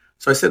work.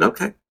 So I said,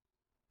 okay.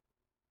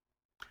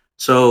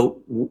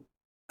 So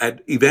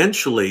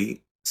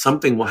eventually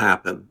something will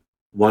happen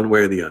one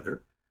way or the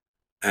other.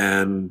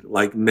 And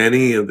like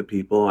many of the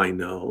people I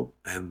know,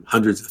 and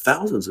hundreds of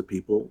thousands of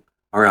people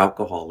are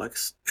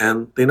alcoholics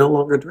and they no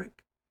longer drink.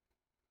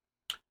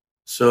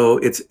 So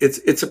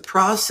it's a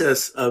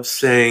process of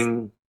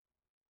saying,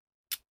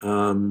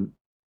 um,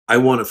 I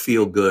want to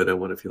feel good, I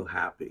want to feel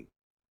happy,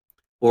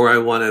 or I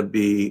want to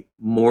be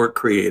more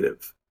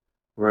creative,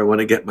 or I want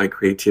to get my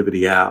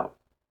creativity out.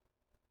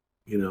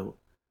 You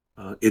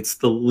know, it's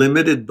the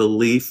limited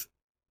belief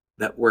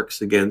that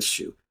works against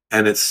you,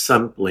 and it's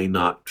simply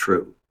not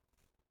true.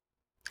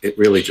 It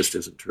really just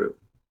isn't true.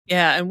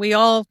 Yeah, and we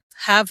all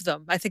have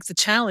them. I think the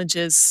challenge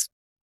is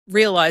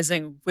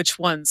realizing which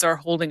ones are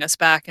holding us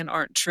back and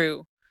aren't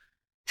true,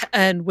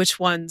 and which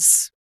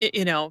ones,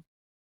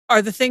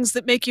 are the things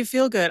that make you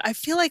feel good. I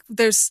feel like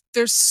there's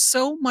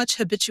so much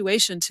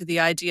habituation to the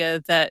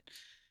idea that,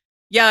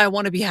 yeah, I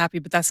want to be happy,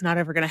 but that's not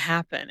ever going to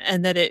happen,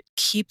 and that it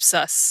keeps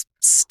us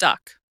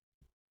stuck.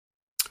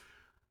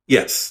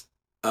 Yes,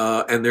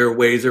 and there are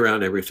ways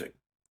around everything.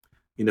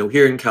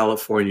 Here in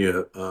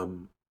California,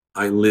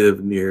 I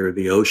live near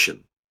the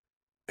ocean,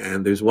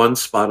 and there's one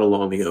spot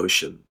along the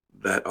ocean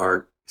that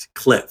are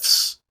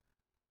cliffs,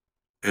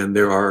 and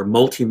there are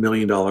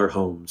multi-million dollar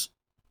homes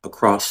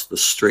across the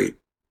street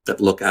that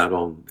look out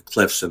on the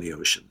cliffs and the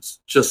oceans.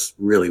 Just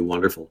really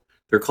wonderful.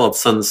 They're called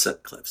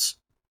Sunset Cliffs.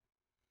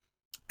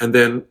 And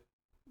then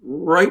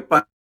right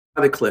by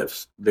the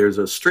cliffs, there's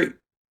a street.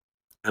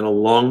 And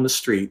along the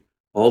street,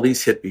 all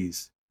these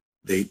hippies,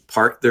 they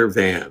park their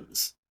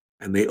vans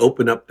and they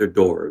open up their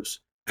doors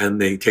and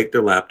they take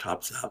their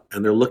laptops out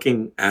and they're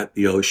looking at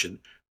the ocean.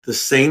 The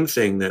same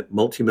thing that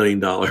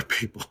multi-million dollar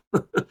people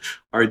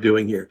are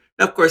doing here.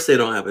 Now, of course, they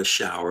don't have a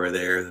shower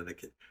there,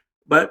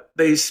 but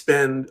they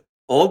spend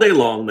all day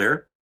long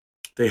there.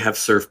 They have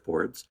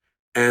surfboards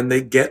and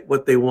they get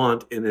what they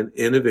want in an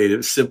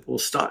innovative, simple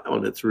style.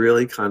 And it's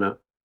really kind of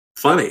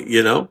funny.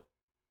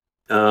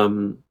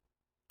 Um,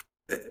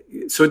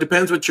 so it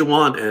depends what you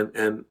want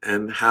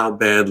and how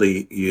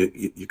badly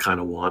you kind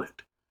of want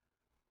it.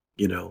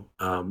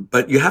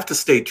 But you have to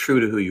stay true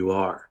to who you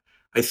are.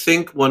 I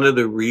think one of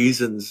the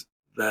reasons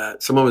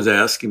that someone was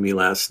asking me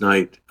last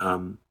night,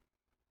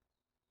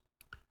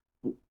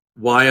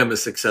 why I'm a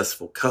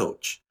successful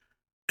coach,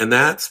 and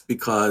that's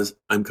because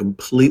I'm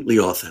completely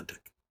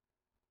authentic.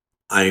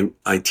 I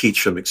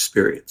teach from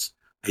experience.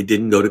 I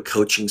didn't go to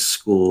coaching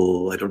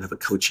school. I don't have a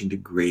coaching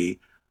degree.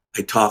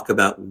 I talk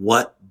about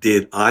what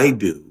did I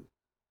do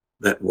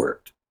that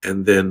worked.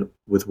 And then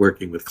with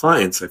working with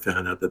clients, I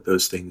found out that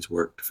those things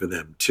worked for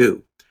them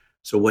too.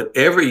 So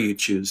whatever you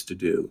choose to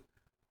do,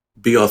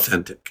 be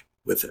authentic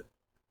with it.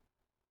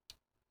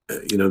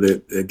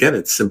 Again,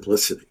 it's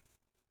simplicity.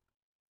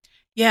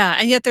 Yeah,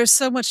 and yet there's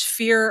so much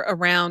fear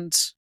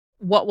around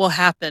what will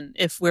happen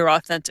if we're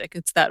authentic.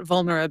 It's that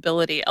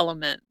vulnerability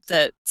element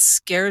that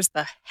scares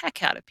the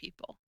heck out of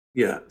people.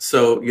 Yeah.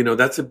 So,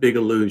 that's a big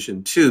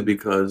illusion too,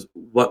 because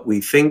what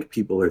we think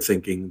people are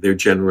thinking, they're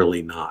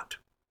generally not.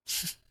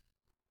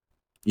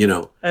 You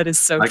know, That is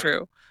so like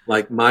true.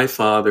 like my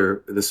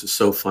father, this is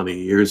so funny,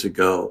 years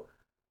ago,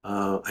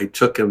 I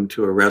took him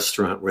to a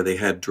restaurant where they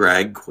had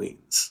drag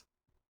queens.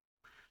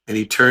 And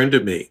he turned to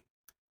me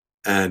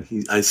and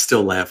I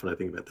still laugh when I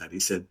think about that. He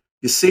said,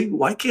 you see,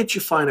 why can't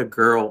you find a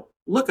girl?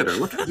 Look at her.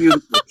 Look how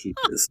beautiful she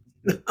is.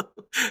 And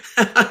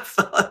I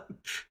thought,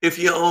 if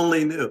you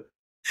only knew.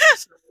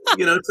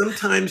 So,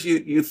 sometimes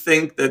you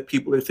think that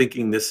people are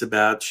thinking this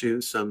about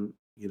you.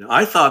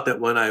 I thought that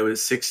when I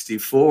was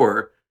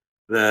 64,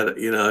 that,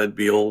 I'd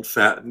be old,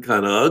 fat, and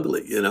kind of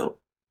ugly.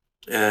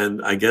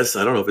 And I guess,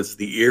 I don't know if it's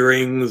the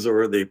earrings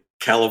or the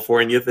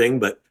California thing,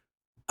 but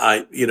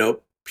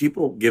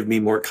people give me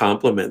more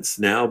compliments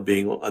now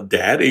being a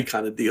daddy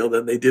kind of deal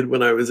than they did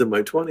when I was in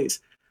my 20s.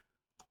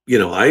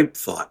 I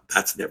thought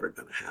that's never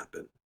going to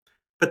happen.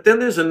 But then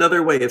there's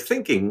another way of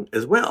thinking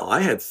as well.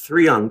 I had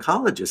 3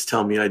 oncologists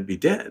tell me I'd be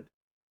dead.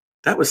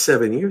 That was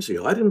 7 years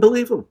ago. I didn't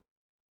believe them.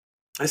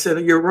 I said,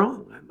 "You're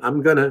wrong.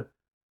 I'm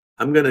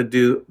gonna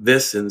do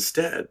this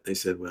instead." They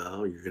said,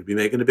 "Well, you're gonna be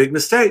making a big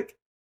mistake."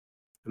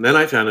 And then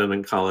I found an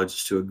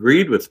oncologist who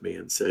agreed with me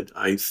and said,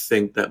 "I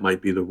think that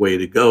might be the way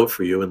to go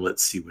for you, and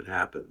let's see what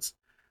happens."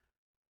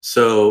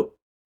 So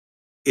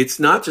it's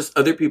not just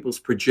other people's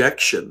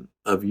projection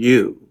of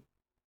you,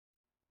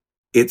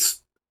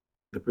 it's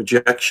the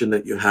projection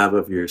that you have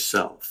of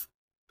yourself.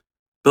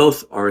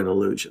 Both are an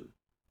illusion.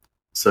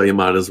 So you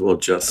might as well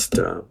just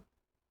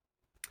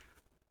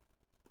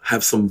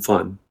have some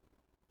fun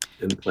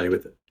and play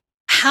with it.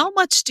 How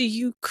much do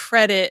you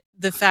credit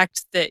the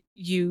fact that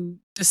you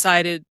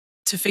decided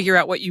to figure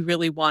out what you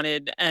really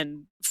wanted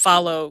and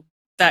follow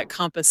that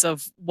compass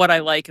of what I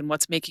like and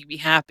what's making me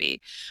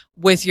happy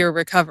with your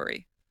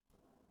recovery?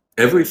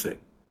 Everything.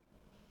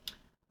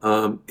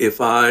 If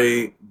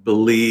I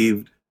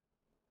believed,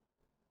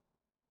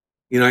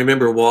 I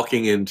remember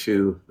walking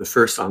into the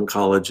first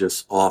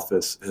oncologist's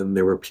office and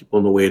there were people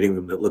in the waiting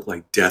room that looked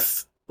like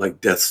death, like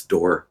death's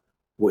door.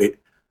 Wait.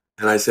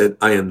 And I said,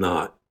 I am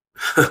not.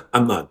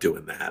 I'm not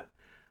doing that.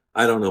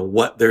 I don't know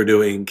what they're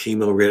doing,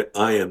 chemo.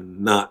 I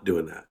am not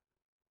doing that.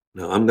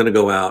 No, I'm going to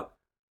go out.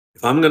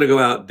 If I'm going to go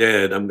out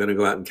dead, I'm going to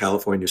go out in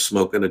California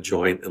smoking a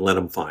joint and let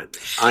them find me.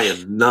 I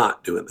am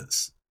not doing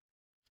this.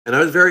 And I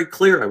was very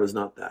clear I was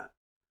not that.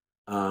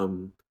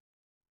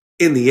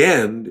 In the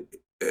end,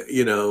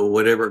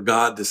 whatever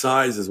God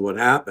decides is what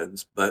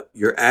happens, but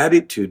your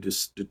attitude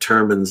just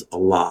determines a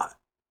lot.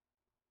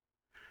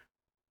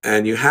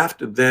 And you have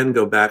to then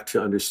go back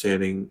to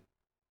understanding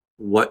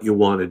what you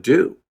want to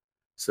do.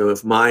 So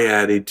if my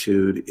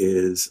attitude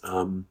is,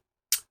 I'm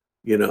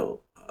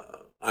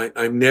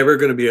never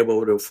going to be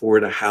able to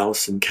afford a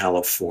house in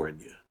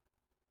California.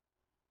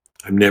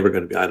 I'm never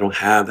going to be, I don't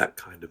have that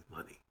kind of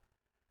money.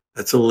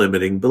 That's a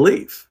limiting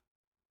belief.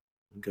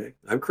 Okay.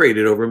 I've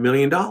created over $1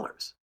 million.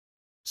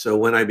 So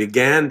when I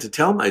began to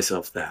tell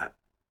myself that,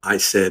 I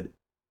said,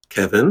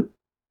 Kevin,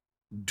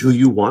 do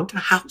you want a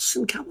house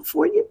in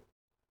California?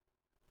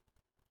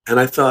 And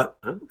I thought,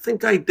 I don't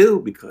think I do,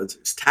 because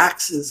there's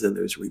taxes and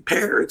there's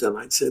repairs. And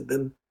I said,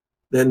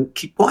 then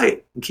keep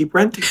quiet and keep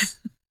renting.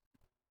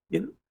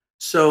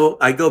 So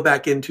I go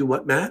back into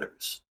what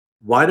matters.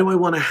 Why do I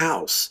want a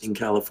house in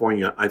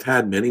California? I've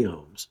had many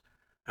homes.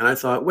 And I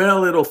thought,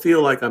 well, it'll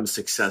feel like I'm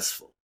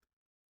successful.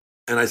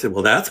 And I said,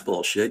 well, that's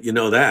bullshit. You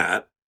know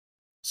that.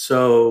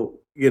 So,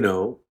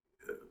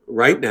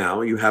 right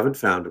now you haven't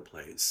found a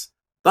place.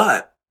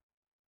 But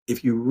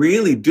if you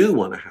really do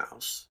want a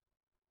house,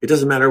 it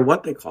doesn't matter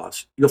what they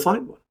cost, you'll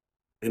find one.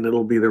 And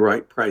it'll be the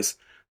right price.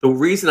 The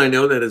reason I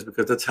know that is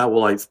because that's how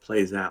life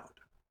plays out.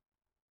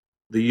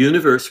 The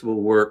universe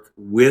will work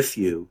with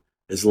you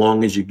as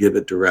long as you give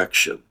it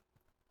direction.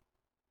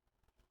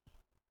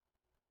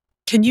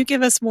 Can you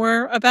give us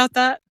more about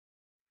that?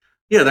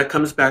 Yeah, that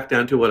comes back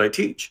down to what I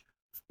teach.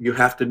 You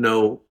have to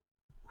know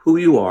who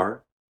you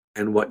are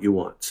and what you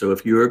want. So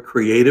if you're a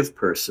creative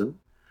person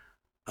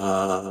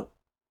and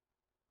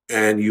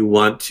you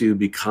want to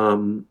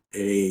become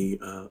a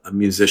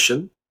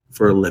musician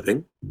for a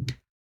living,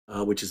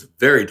 which is a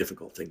very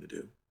difficult thing to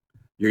do,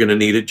 you're going to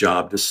need a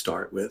job to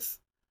start with.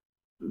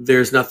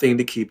 There's nothing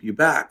to keep you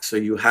back. So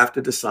you have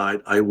to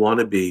decide, I want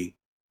to be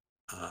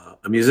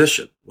a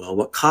musician. Well,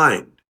 what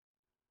kind?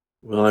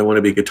 Well, I want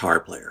to be a guitar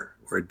player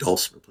or a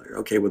dulcimer player.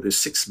 Okay, well, there's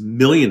 6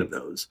 million of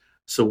those.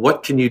 So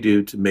what can you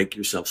do to make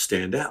yourself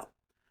stand out?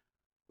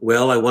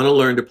 Well, I want to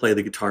learn to play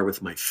the guitar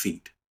with my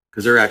feet,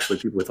 because there are actually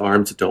people with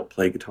arms that don't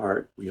play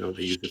guitar. They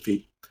use their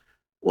feet.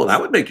 Well, that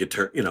would make you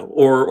turn,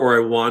 or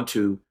I want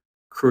to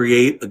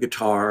create a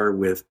guitar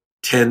with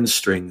 10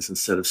 strings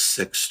instead of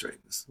 6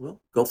 strings.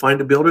 Well, go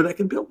find a builder that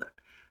can build that.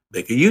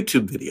 Make a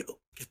YouTube video,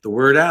 get the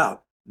word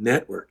out,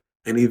 network,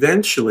 and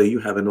eventually you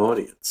have an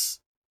audience.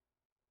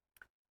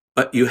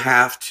 But you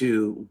have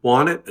to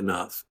want it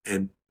enough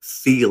and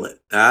feel it.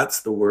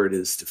 That's the word,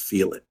 is to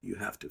feel it. You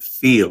have to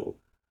feel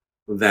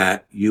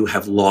that you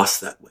have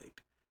lost that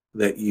weight,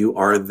 that you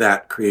are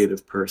that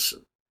creative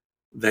person,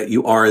 that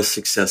you are a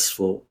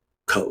successful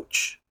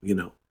coach,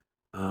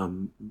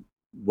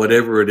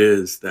 whatever it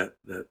is that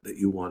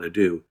you want to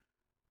do.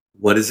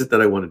 What is it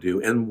that I want to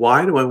do? And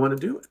why do I want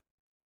to do it?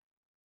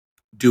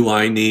 Do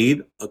I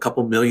need a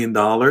couple $1 million?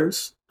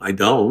 I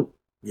don't,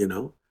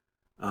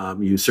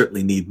 you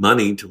certainly need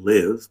money to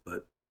live,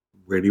 but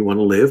where do you want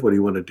to live? What do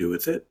you want to do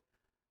with it?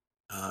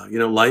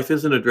 Life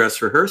isn't a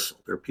dress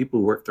rehearsal. There are people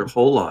who work their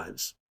whole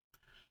lives,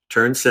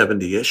 turn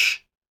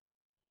 70-ish,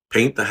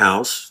 paint the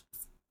house,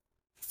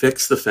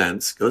 fix the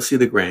fence, go see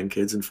the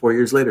grandkids, and 4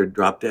 years later,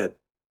 drop dead.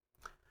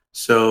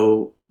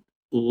 So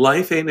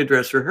life ain't a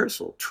dress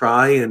rehearsal.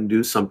 Try and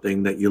do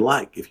something that you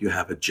like. If you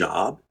have a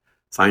job,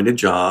 find a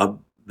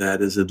job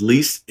that is at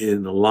least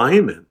in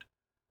alignment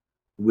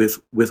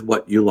with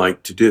what you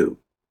like to do,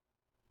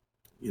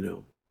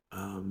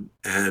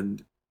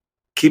 and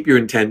keep your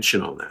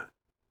intention on that,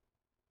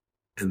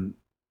 and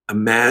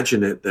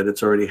imagine it that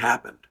it's already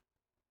happened,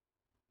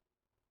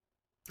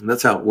 and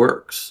that's how it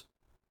works.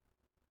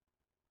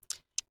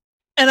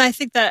 And I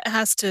think that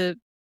has to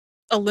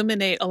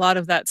eliminate a lot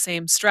of that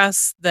same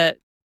stress that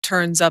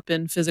turns up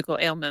in physical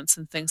ailments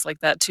and things like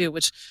that too,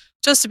 which,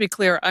 just to be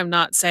clear, I'm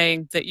not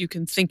saying that you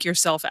can think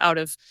yourself out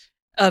of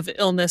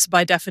illness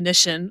by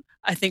definition.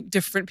 I think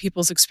different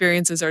people's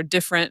experiences are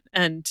different,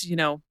 and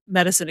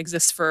medicine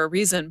exists for a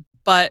reason.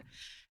 But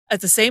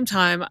at the same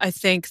time, I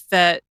think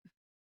that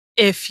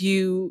if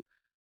you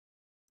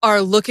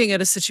are looking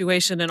at a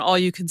situation and all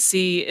you can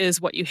see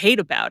is what you hate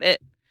about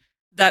it,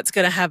 that's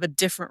going to have a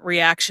different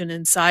reaction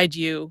inside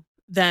you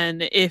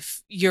than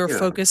if you're Yeah.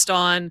 focused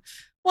on,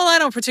 well, I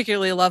don't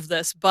particularly love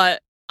this,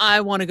 but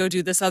I want to go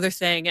do this other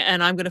thing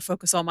and I'm going to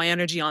focus all my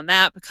energy on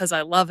that because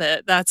I love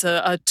it. That's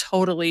a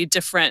totally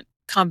different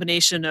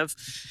combination of,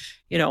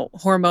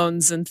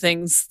 hormones and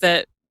things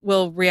that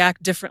will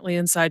react differently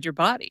inside your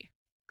body.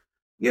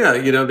 Yeah,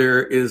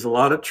 there is a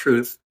lot of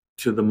truth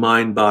to the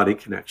mind-body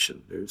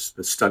connection. There's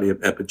the study of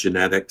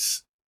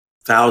epigenetics,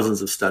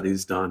 thousands of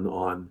studies done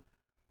on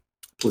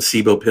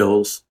placebo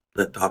pills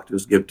that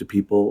doctors give to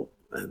people,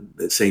 and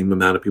the same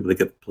amount of people that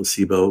get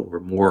placebo or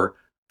more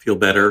feel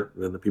better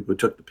than the people who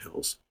took the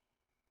pills.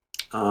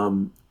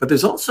 But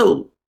there's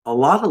also a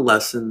lot of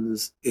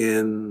lessons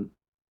in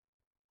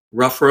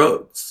rough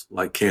roads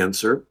like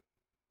cancer,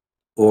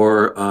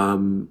 or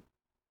I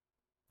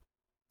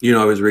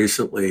was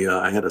recently,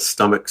 I had a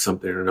stomach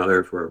something or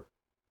another for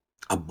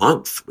a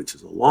month, which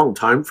is a long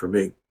time for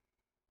me.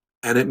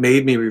 And it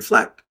made me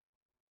reflect,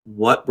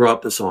 what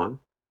brought this on?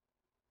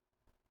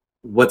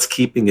 What's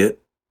keeping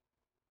it?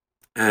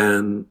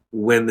 And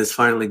when this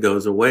finally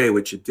goes away,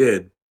 which it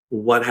did,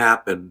 what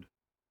happened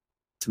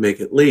to make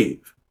it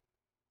leave?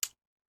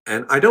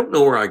 And I don't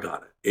know where I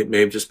got it. It may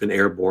have just been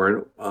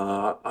airborne.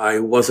 I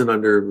wasn't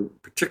under a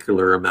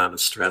particular amount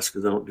of stress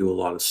because I don't do a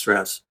lot of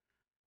stress.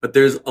 But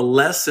there's a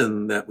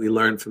lesson that we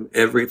learn from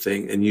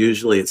everything, and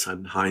usually it's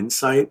on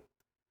hindsight.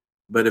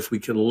 But if we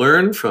can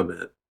learn from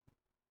it,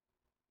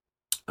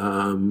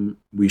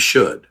 we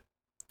should,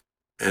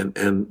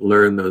 and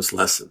learn those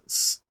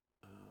lessons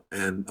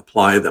and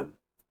apply them,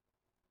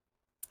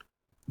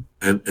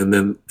 and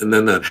then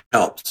that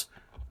helps.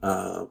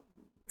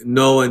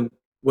 No one,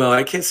 well,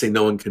 I can't say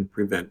no one can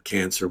prevent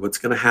cancer. What's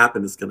going to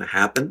happen is going to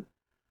happen.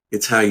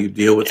 It's how you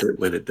deal with it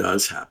when it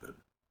does happen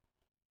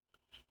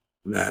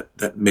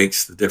that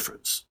makes the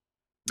difference.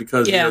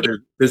 Because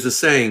there's a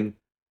saying,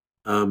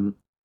 in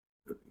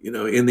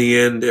the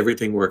end,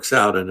 everything works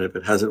out, and if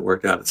it hasn't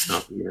worked out, it's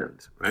not the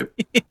end, right?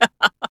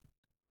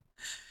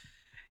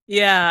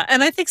 Yeah.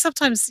 And I think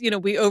sometimes,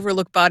 we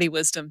overlook body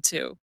wisdom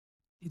too.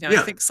 I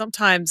Yeah. think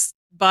sometimes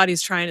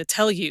body's trying to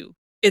tell you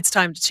it's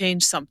time to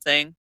change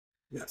something.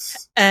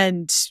 Yes.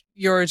 And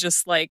you're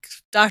just like,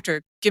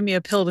 doctor, give me a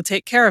pill to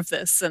take care of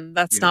this. And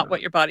that's Yeah. not what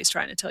your body's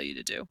trying to tell you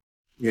to do.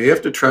 Yeah, you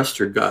have to trust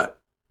your gut.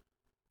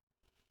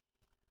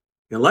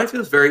 Life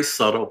is very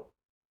subtle,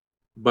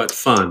 but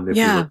fun. If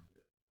Yeah.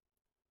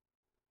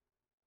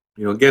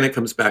 again, it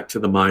comes back to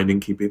the mind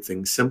and keeping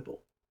things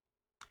simple.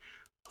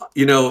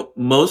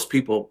 Most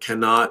people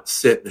cannot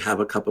sit and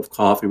have a cup of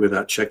coffee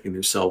without checking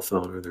their cell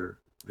phone or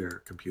their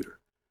computer.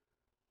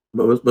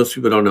 Most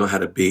people don't know how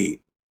to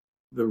be.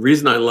 The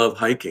reason I love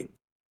hiking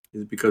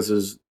is because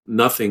there's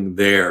nothing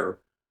there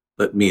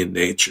but me and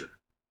nature.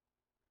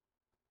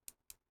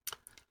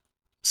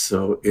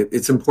 So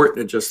it's important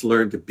to just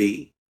learn to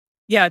be.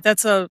 Yeah,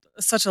 that's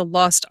such a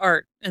lost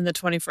art in the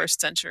 21st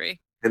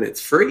century. And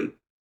it's free.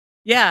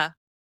 Yeah.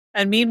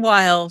 And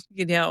meanwhile,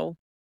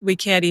 we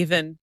can't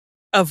even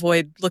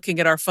avoid looking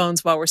at our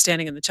phones while we're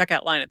standing in the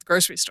checkout line at the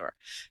grocery store,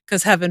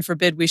 because heaven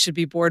forbid we should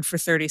be bored for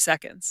 30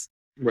 seconds.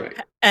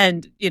 Right.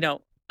 And,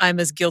 I'm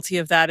as guilty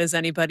of that as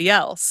anybody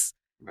else.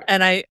 Right.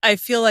 And I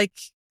feel like,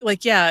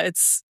 yeah,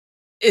 it's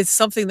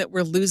something that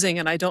we're losing,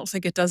 and I don't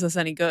think it does us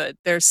any good.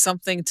 There's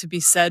something to be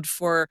said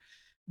for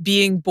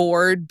being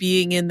bored,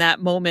 being in that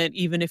moment,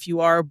 even if you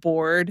are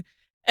bored.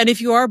 And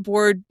if you are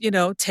bored,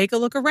 take a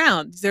look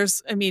around.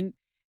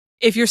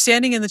 If you're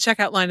standing in the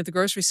checkout line at the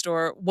grocery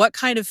store, what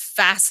kind of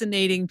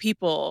fascinating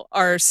people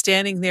are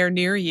standing there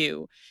near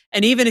you?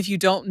 And even if you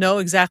don't know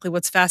exactly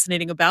what's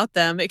fascinating about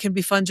them, it can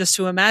be fun just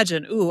to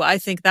imagine, ooh, I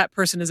think that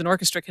person is an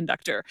orchestra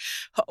conductor.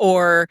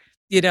 Or,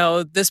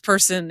 this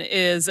person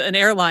is an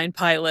airline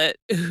pilot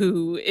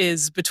who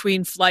is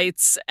between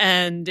flights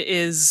and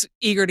is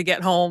eager to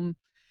get home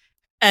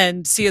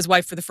and see his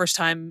wife for the first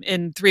time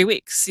in 3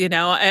 weeks. You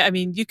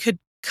could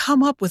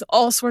come up with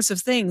all sorts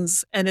of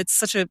things, and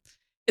it's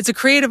a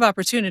creative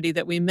opportunity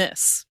that we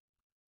miss.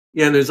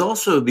 Yeah, and there's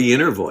also the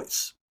inner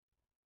voice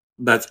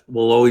that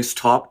will always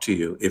talk to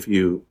you if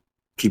you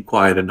keep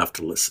quiet enough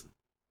to listen.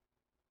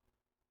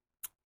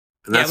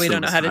 And yeah, we don't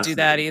know how to do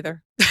that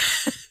either.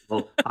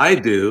 Well, I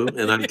do,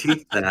 and I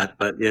teach that,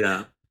 but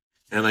yeah.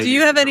 And do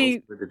you have any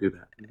to do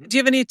that? Mm-hmm. Do you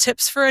have any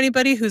tips for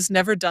anybody who's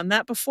never done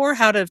that before?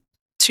 How to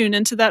tune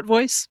into that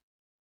voice?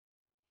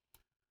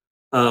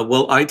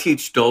 Well, I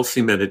teach Dulce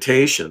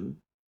meditation.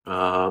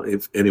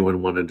 If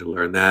anyone wanted to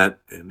learn that,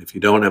 and if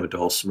you don't have a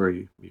dulcimer,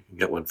 you can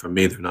get one from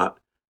me. They're not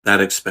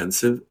that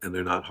expensive and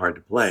they're not hard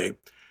to play.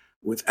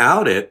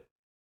 Without it,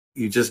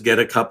 you just get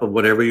a cup of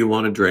whatever you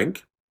want to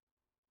drink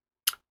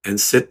and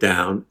sit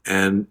down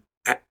and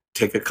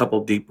take a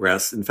couple deep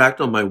breaths. In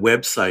fact, on my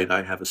website,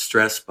 I have a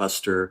stress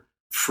buster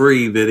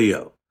free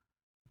video.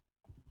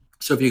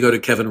 So if you go to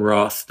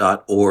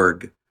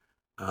kevinroth.org,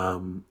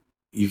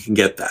 you can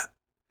get that.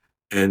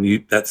 And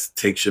that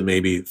takes you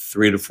maybe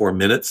 3 to 4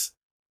 minutes.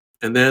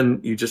 And then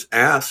you just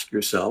ask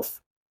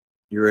yourself,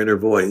 your inner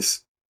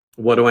voice,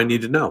 what do I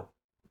need to know?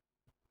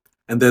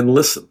 And then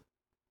listen.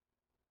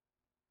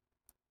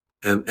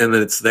 And then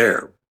it's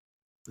there.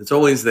 It's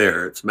always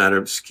there. It's a matter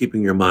of just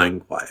keeping your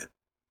mind quiet.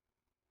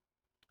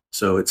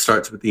 So it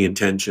starts with the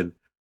intention.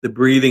 The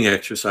breathing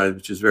exercise,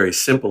 which is very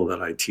simple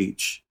that I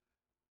teach,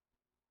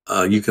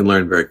 you can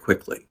learn very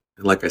quickly.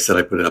 And like I said,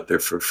 I put it up there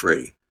for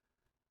free.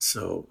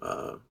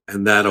 So,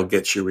 and that'll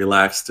get you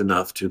relaxed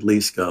enough to at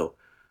least go,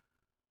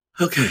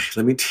 okay,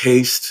 let me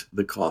taste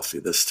the coffee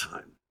this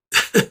time.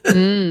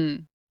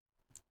 Mm.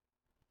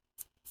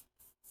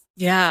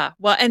 Yeah.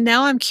 Well, and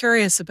now I'm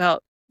curious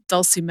about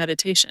Dulce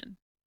meditation.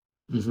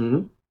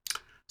 Mm-hmm.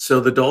 So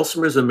the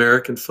dulcimer is an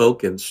American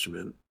folk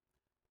instrument,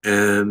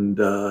 and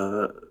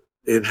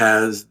it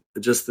has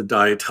just the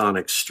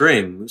diatonic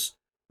strings.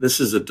 This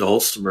is a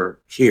dulcimer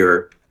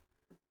here,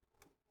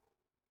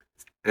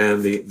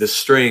 and the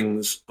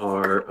strings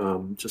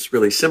are just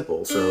really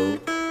simple. So,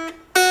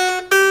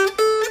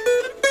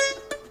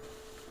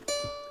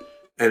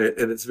 and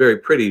it's very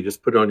pretty. You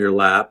just put it on your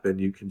lap, and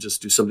you can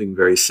just do something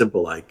very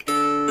simple like.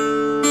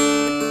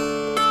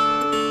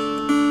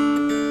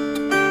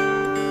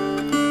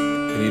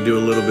 And you do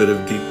a little bit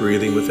of deep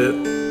breathing with it.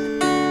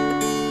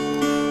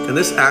 And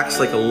this acts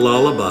like a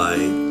lullaby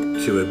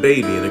to a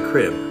baby in a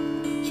crib.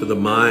 So the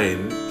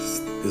mind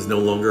is no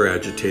longer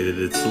agitated.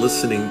 It's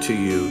listening to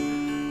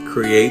you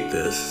create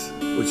this,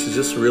 which is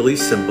just really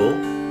simple,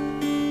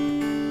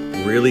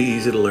 really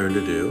easy to learn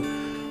to do.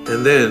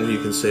 And then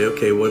you can say,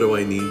 okay, what do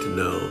I need to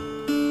know?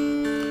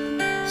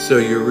 So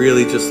you're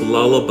really just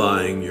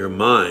lullabying your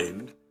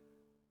mind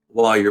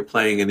while you're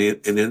playing an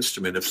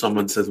instrument. If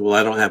someone says, well,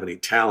 I don't have any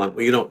talent,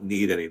 well, you don't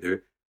need any.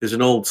 There's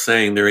an old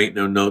saying, there ain't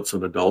no notes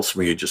on a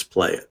dulcimer, you just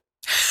play it.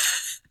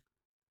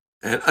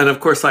 And of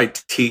course, I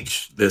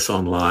teach this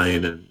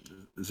online and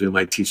Zoom.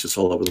 I teach this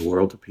all over the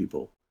world to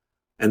people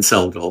and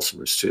sell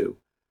dulcimers too.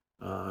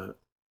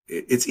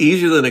 It's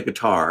easier than a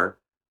guitar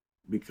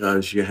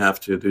because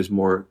there's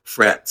more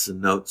frets and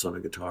notes on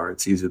a guitar.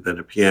 It's easier than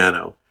a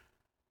piano.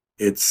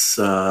 It's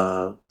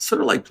sort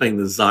of like playing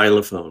the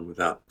xylophone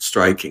without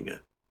striking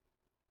it.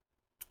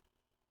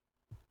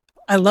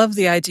 I love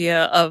the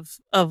idea of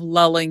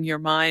lulling your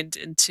mind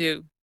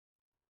into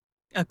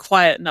a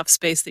quiet enough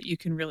space that you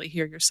can really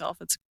hear yourself.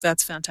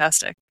 That's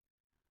fantastic.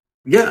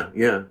 Yeah.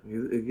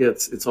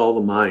 It's all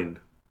the mind.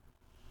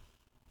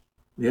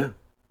 Yeah.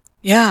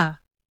 Yeah.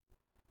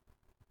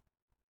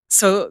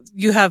 So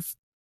you have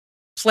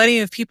plenty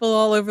of people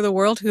all over the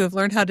world who have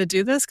learned how to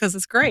do this because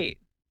it's great.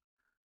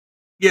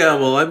 Yeah,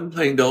 well, I've been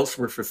playing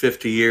dulcimer for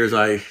 50 years.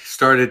 I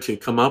started to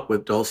come up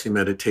with Dulce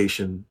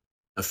meditation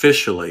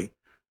officially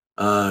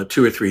 2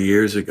 or 3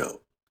 years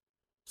ago.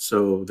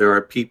 So there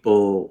are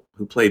people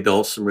who play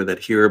dulcimer that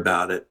hear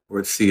about it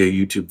or see a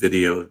YouTube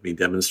video of me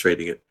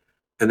demonstrating it.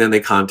 And then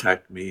they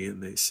contact me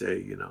and they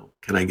say,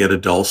 can I get a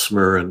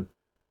dulcimer and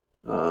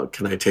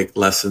can I take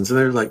lessons? And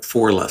there's like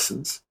 4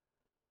 lessons.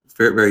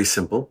 Very, very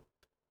simple.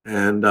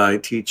 And I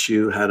teach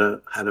you how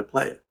to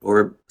play it.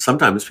 Or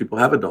sometimes people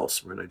have a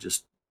dulcimer and I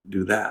just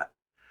do that.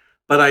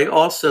 But I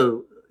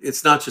also,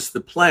 it's not just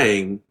the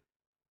playing.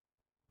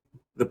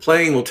 The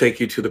playing will take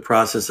you to the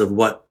process of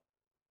what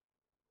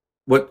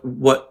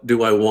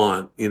do I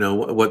want?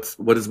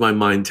 What is my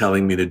mind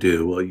telling me to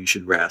do? Well, you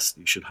should rest.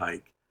 You should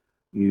hike.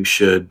 You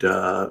should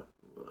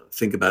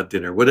think about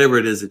dinner. Whatever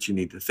it is that you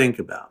need to think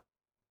about.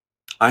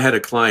 I had a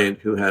client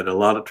who had a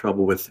lot of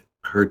trouble with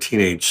her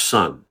teenage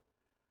son,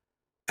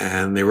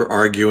 and they were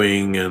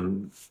arguing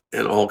and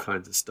all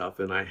kinds of stuff.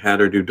 And I had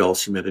her do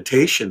Dulce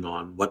meditation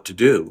on what to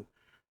do.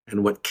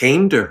 And what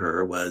came to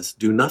her was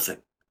do nothing.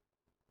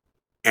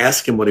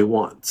 Ask him what he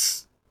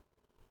wants.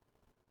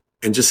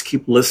 And just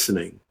keep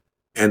listening,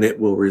 and it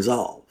will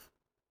resolve.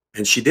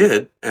 And she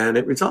did, and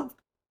it resolved.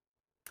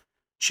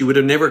 She would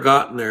have never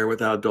gotten there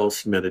without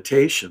Dulce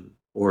meditation,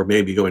 or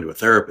maybe going to a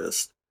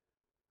therapist,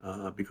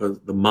 because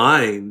the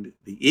mind,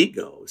 the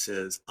ego,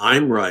 says,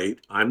 I'm right,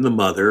 I'm the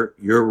mother,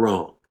 you're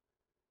wrong.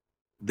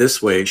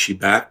 This way, she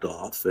backed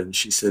off, and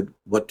she said,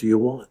 what do you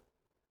want?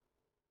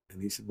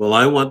 And he said, well,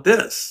 I want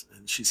this.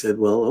 And she said,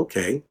 well,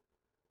 okay.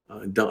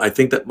 I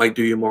think that might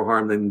do you more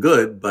harm than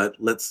good, but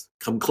let's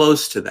come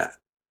close to that,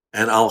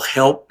 and I'll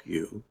help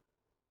you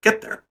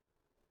get there.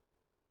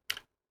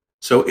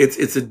 So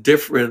it's a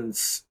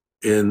difference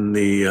in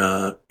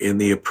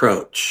the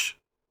approach.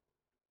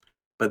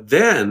 But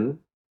then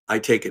I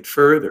take it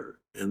further,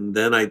 and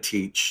then I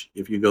teach.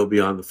 If you go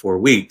beyond the 4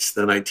 weeks,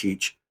 then I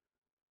teach.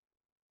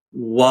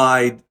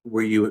 Why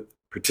were you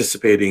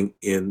participating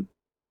in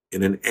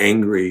an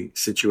angry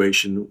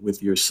situation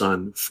with your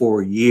son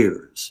for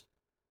years.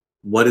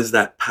 What is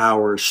that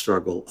power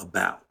struggle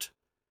about?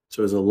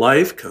 So as a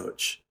life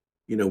coach,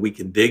 we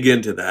can dig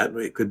into that.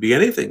 It could be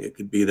anything. It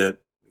could be that,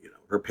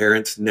 her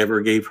parents never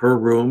gave her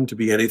room to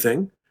be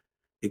anything.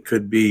 It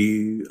could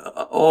be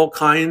all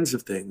kinds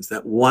of things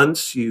that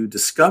once you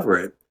discover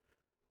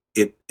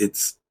it,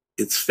 it's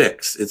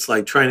fixed. It's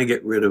like trying to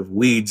get rid of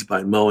weeds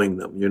by mowing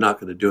them. You're not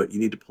going to do it. You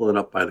need to pull it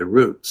up by the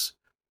roots.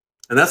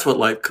 And that's what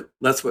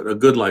a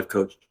good life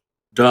coach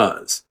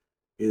does.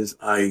 Is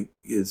at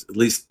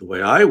least the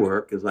way I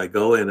work is I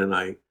go in and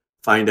I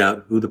find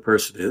out who the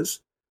person is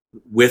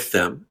with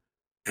them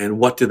and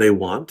what do they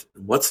want,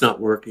 and what's not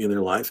working in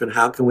their life, and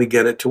how can we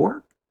get it to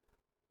work.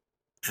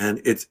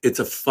 And it's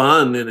a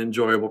fun and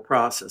enjoyable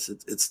process.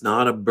 It's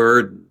not a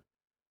burden.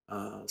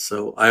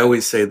 So I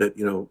always say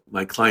that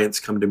my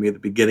clients come to me at the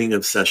beginning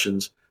of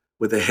sessions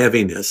with a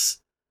heaviness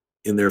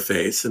in their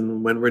face,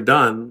 and when we're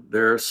done,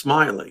 they're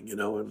smiling,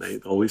 and they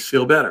always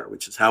feel better,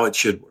 which is how it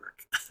should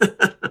work.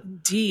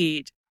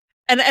 Indeed.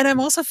 And I'm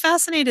also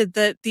fascinated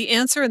that the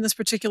answer in this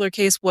particular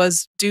case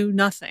was do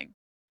nothing.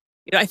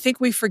 I think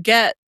we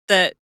forget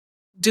that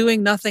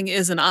doing nothing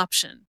is an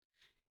option.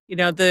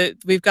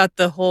 We've got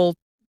the whole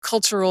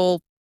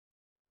cultural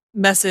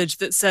message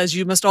that says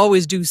you must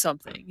always do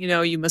something.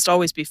 You must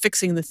always be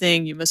fixing the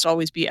thing, you must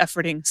always be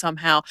efforting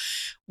somehow.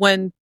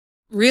 When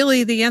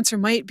really the answer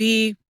might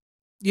be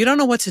you don't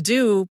know what to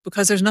do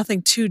because there's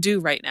nothing to do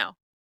right now.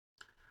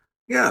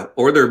 Yeah,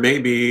 or there may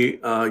be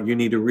you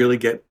need to really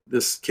get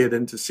this kid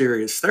into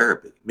serious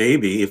therapy.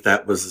 Maybe if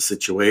that was the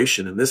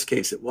situation. In this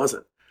case, it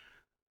wasn't.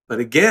 But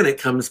again, it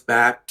comes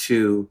back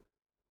to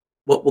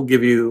what will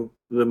give you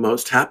the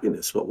most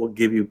happiness, what will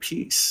give you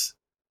peace.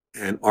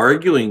 And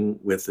arguing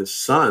with his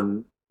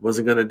son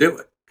wasn't going to do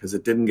it because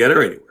it didn't get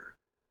her anywhere.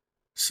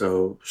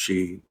 So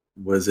she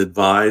was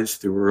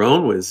advised through her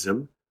own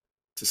wisdom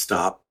to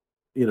stop.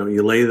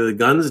 You lay the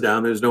guns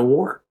down, there's no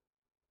war.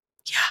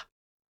 Yeah.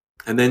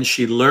 And then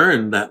she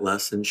learned that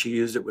lesson. She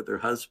used it with her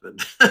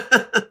husband.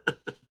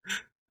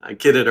 I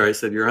kidded her. I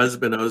said, your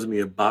husband owes me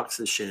a box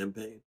of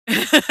champagne.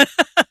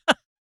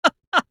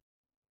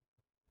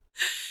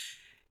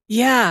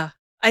 Yeah.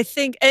 I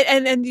think,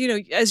 and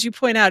as you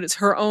point out, it's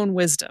her own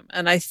wisdom.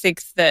 And I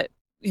think that,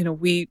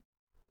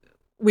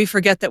 we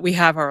forget that we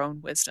have our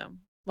own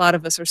wisdom. A lot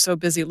of us are so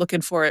busy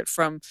looking for it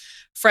from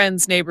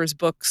friends, neighbors,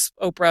 books,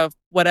 Oprah,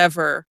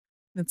 whatever.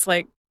 It's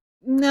like,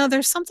 no,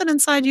 there's something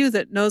inside you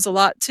that knows a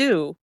lot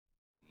too.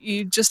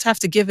 You just have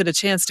to give it a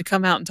chance to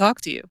come out and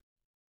talk to you.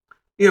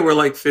 Yeah, we're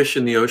like fish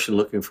in the ocean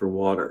looking for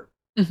water.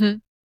 Mm-hmm.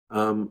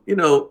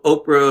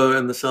 Oprah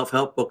and the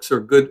self-help books are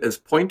good as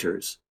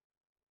pointers,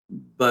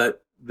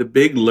 but the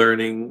big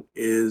learning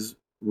is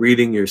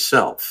reading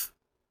yourself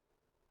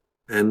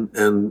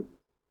and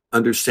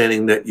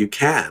understanding that you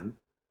can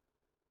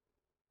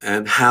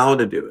and how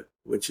to do it,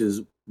 which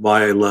is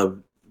why I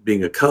love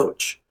being a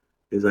coach,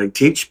 is I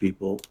teach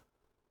people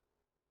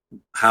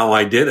how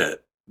I did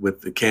it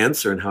with the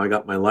cancer and how I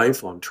got my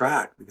life on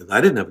track because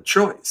I didn't have a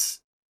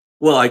choice.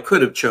 Well, I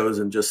could have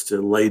chosen just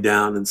to lay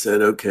down and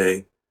said,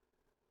 okay,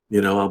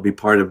 I'll be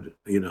part of,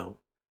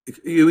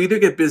 you either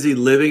get busy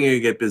living or you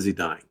get busy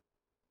dying.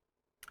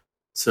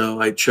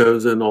 So I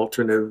chose an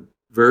alternative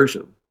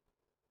version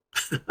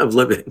of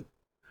living.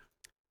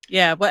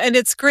 Yeah. Well, and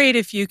it's great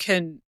if you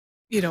can,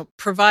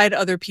 provide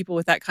other people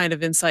with that kind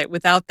of insight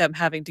without them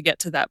having to get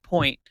to that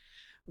point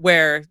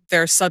where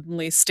they're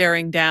suddenly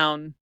staring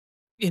down,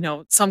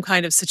 some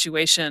kind of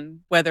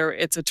situation, whether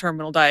it's a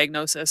terminal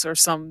diagnosis or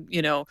some,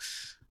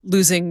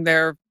 losing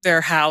their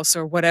house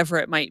or whatever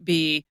it might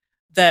be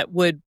that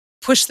would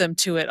push them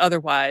to it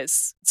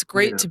otherwise. It's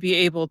great Yeah. to be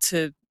able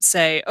to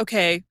say,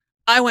 okay,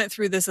 I went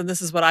through this and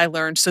this is what I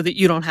learned so that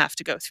you don't have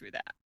to go through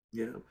that.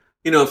 Yeah.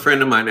 A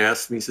friend of mine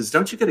asked me, he says,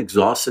 don't you get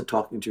exhausted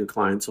talking to your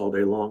clients all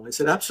day long? I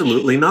said,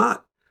 absolutely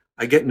not.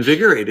 I get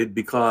invigorated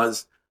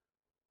because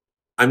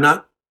I'm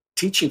not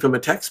teaching from a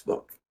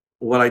textbook.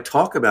 What I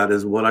talk about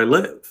is what I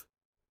live.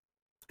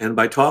 And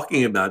by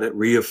talking about it,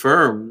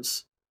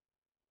 reaffirms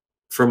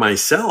for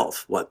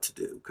myself what to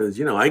do. Because,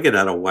 I get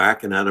out of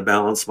whack and out of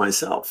balance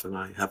myself, and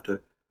I have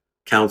to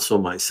counsel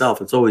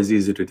myself. It's always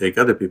easier to take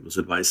other people's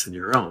advice than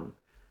your own.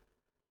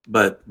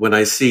 But when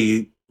I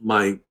see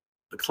my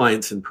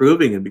clients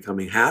improving and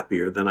becoming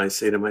happier, then I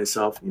say to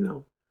myself,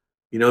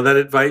 that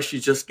advice you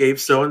just gave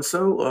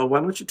so-and-so, why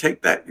don't you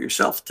take that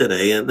yourself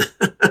today? And,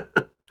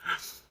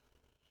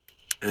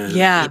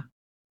 Yeah.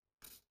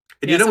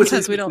 And Yeah, what's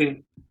sometimes we don't.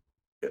 interesting?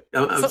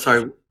 I'm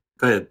sorry.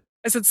 Go ahead.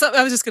 I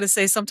was just going to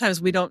say, sometimes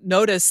we don't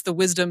notice the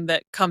wisdom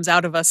that comes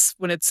out of us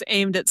when it's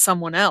aimed at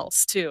someone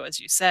else too,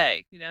 as you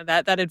say.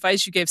 That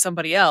advice you gave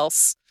somebody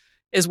else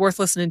is worth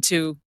listening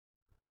to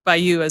by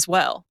you as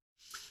well.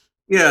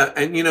 Yeah,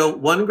 and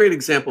one great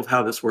example of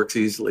how this works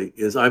easily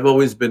is I've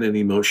always been an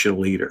emotional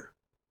leader.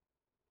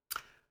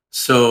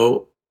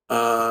 So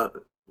a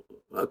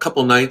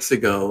couple nights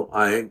ago,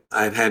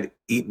 I'd had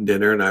eaten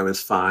dinner and I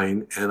was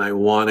fine, and I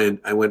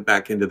went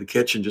back into the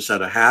kitchen just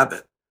out of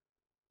habit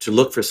to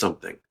look for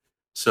something.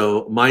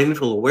 So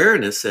mindful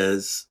awareness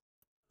says,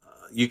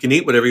 you can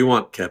eat whatever you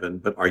want, Kevin,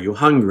 but are you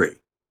hungry?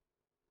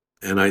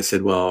 And I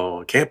said,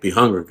 well, I can't be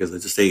hungry because I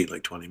just ate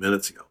like 20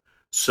 minutes ago.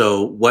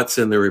 So what's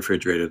in the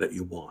refrigerator that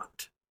you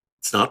want?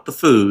 It's not the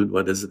food.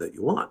 What is it that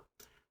you want?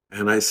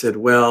 And I said,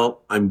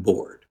 well, I'm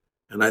bored.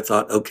 And I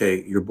thought,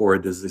 okay, you're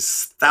bored. There's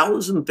this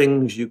 1,000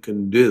 things you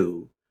can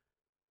do.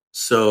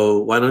 So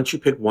why don't you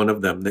pick one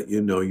of them that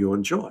you know you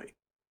enjoy?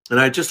 And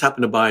I just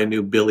happened to buy a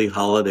new Billie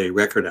Holiday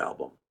record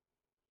album.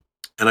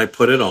 And I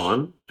put it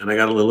on and I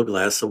got a little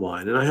glass of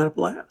wine and I had a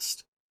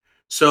blast.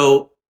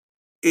 So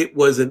it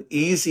was an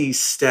easy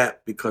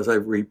step because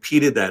I've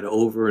repeated that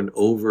over and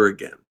over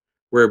again.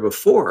 Where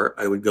before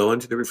I would go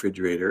into the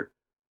refrigerator,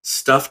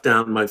 stuff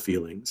down my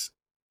feelings,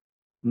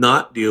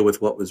 not deal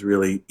with what was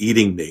really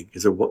eating me,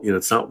 because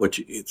it's not what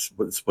you, it's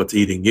what's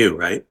eating you,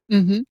 right?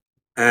 Mm-hmm.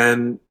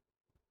 And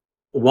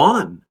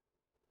won.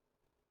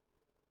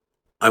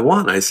 I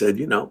won. I said,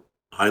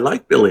 I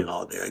like Billie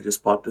Holiday. I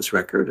just bought this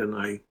record, and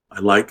I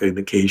like an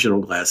occasional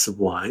glass of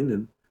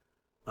wine,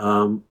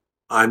 and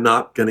I'm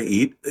not going to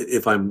eat.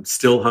 If I'm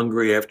still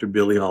hungry after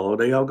Billie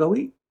Holiday, I'll go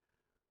eat.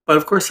 But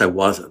of course I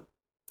wasn't.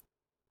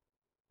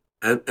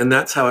 And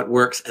that's how it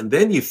works. And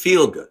then you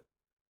feel good.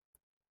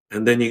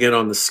 And then you get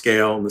on the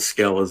scale and the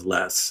scale is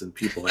less. And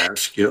people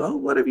ask you, oh,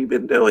 what have you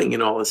been doing?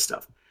 And all this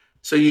stuff.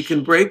 So you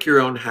can break your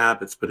own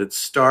habits, but it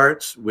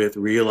starts with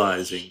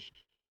realizing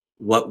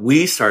what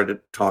we started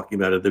talking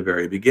about at the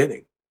very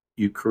beginning.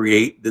 You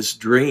create this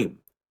dream.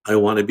 I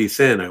want to be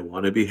thin. I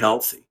want to be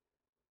healthy.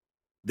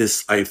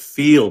 I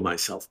feel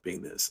myself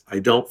being this. I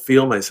don't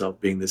feel myself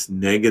being this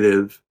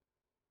negative,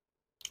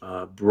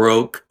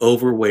 broke,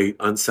 overweight,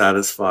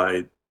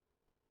 unsatisfied,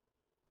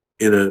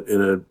 in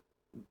a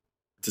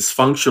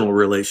dysfunctional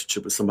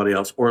relationship with somebody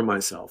else or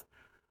myself.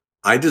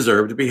 I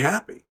deserve to be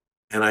happy,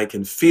 and I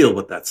can feel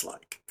what that's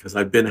like because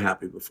I've been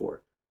happy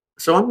before.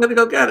 So I'm going to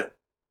go get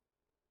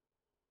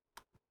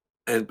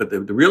it. But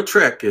the real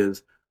trick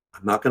is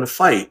I'm not going to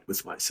fight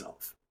with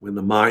myself. When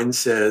the mind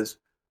says,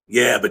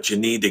 yeah, but you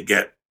need to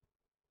get,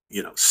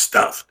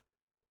 stuffed,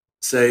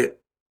 say,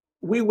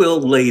 we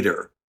will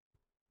later.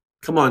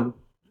 Come on.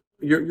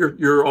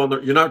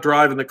 You're not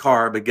driving the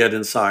car, but get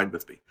inside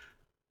with me.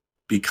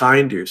 Be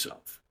kind to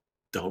yourself.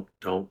 Don't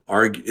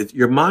argue.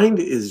 Your mind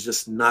is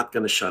just not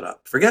going to shut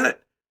up. Forget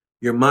it.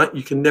 Your mind,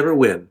 you can never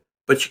win,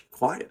 but you can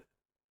quiet it.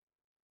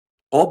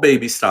 All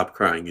babies stop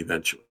crying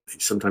eventually.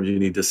 Sometimes you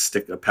need to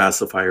stick a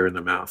pacifier in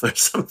their mouth or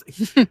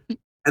something.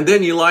 And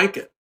then you like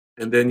it.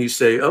 And then you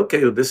say,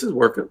 okay, well, this is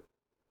working.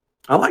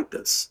 I like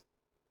this.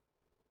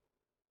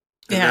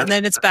 And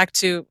then it's back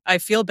to, I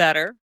feel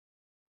better.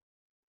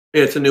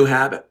 It's a new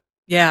habit.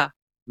 Yeah.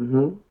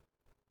 Mm-hmm.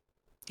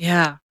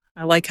 Yeah.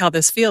 I like how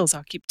this feels.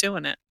 I'll keep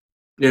doing it.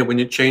 Yeah, when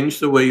you change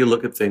the way you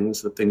look at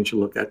things, the things you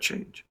look at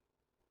change.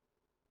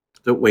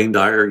 That Wayne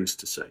Dyer used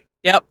to say.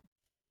 Yep.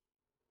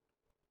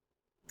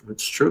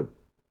 It's true.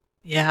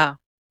 Yeah.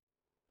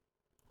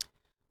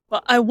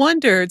 Well, I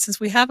wondered, since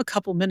we have a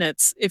couple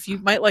minutes, if you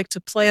might like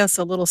to play us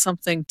a little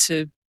something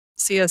to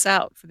see us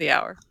out for the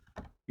hour.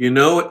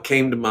 It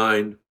came to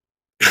mind.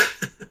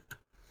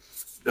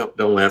 Don't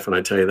laugh when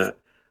I tell you that.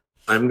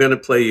 I'm going to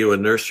play you a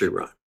nursery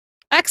rhyme.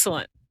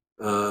 Excellent.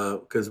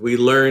 Because we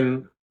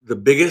learn the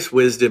biggest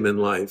wisdom in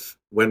life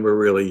when we're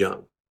really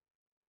young.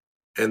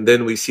 And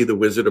then we see The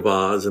Wizard of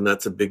Oz, and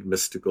that's a big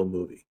mystical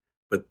movie.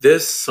 But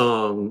this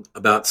song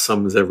about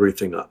sums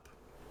everything up.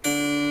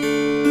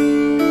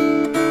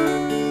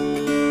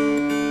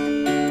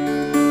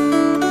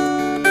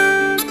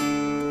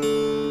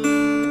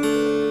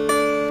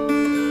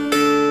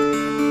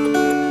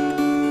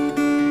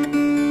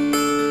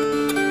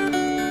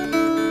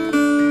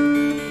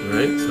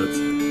 Right? So it's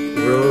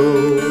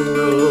row,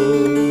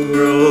 row,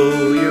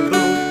 row your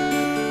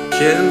boat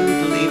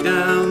gently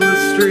down the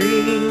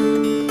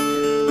stream.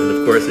 And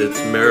of course it's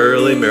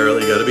merrily,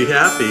 merrily, gotta be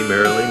happy,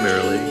 merrily,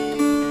 merrily.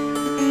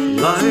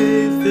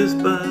 Life is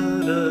but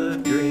a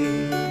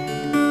dream.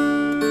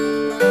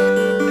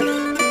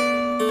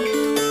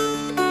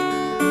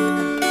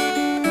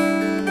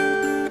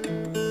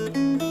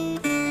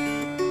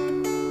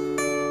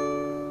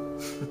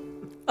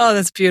 Oh,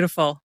 that's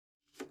beautiful.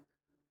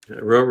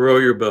 Row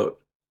your boat.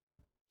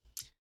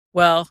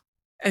 Well,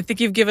 I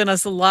think you've given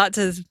us a lot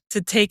to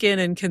take in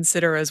and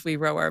consider as we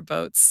row our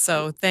boats.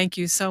 So thank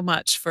you so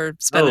much for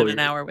spending an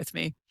hour with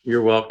me.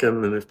 You're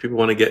welcome. And if people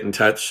want to get in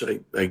touch,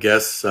 I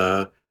guess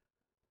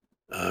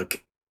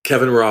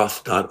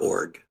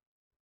kevinroth.org.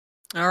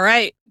 All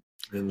right.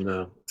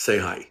 And say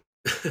hi.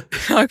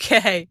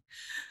 Okay.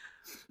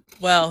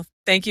 Well,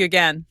 thank you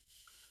again.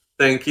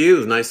 Thank you. It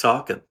was nice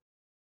talking.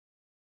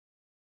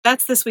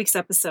 That's this week's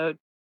episode.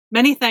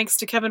 Many thanks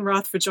to Kevin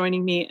Roth for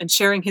joining me and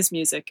sharing his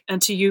music,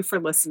 and to you for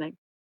listening.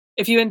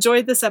 If you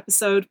enjoyed this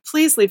episode,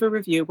 please leave a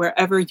review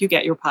wherever you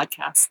get your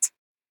podcasts.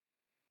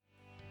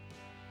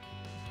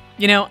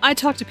 I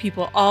talk to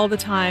people all the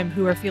time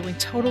who are feeling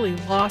totally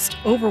lost,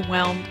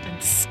 overwhelmed,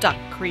 and stuck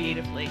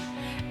creatively.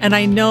 And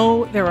I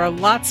know there are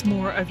lots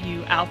more of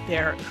you out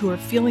there who are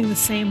feeling the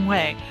same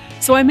way.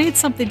 So I made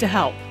something to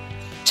help.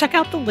 Check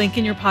out the link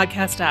in your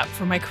podcast app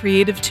for my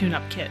Creative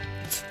Tune-Up Kit.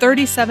 It's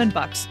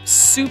 $37,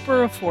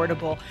 super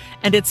affordable,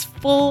 and it's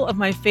full of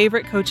my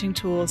favorite coaching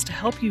tools to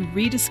help you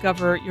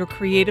rediscover your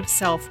creative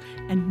self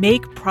and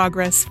make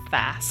progress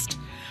fast.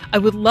 I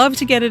would love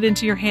to get it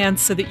into your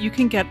hands so that you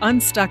can get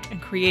unstuck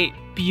and create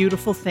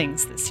beautiful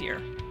things this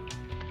year.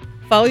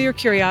 Follow Your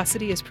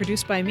Curiosity is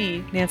produced by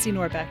me, Nancy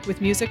Norbeck,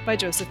 with music by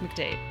Joseph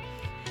McDade.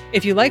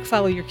 If you like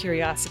Follow Your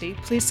Curiosity,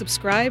 please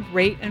subscribe,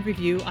 rate, and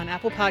review on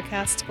Apple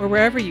Podcasts or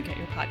wherever you get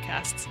your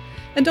podcasts.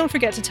 And don't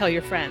forget to tell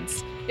your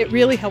friends. It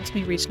really helps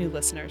me reach new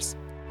listeners.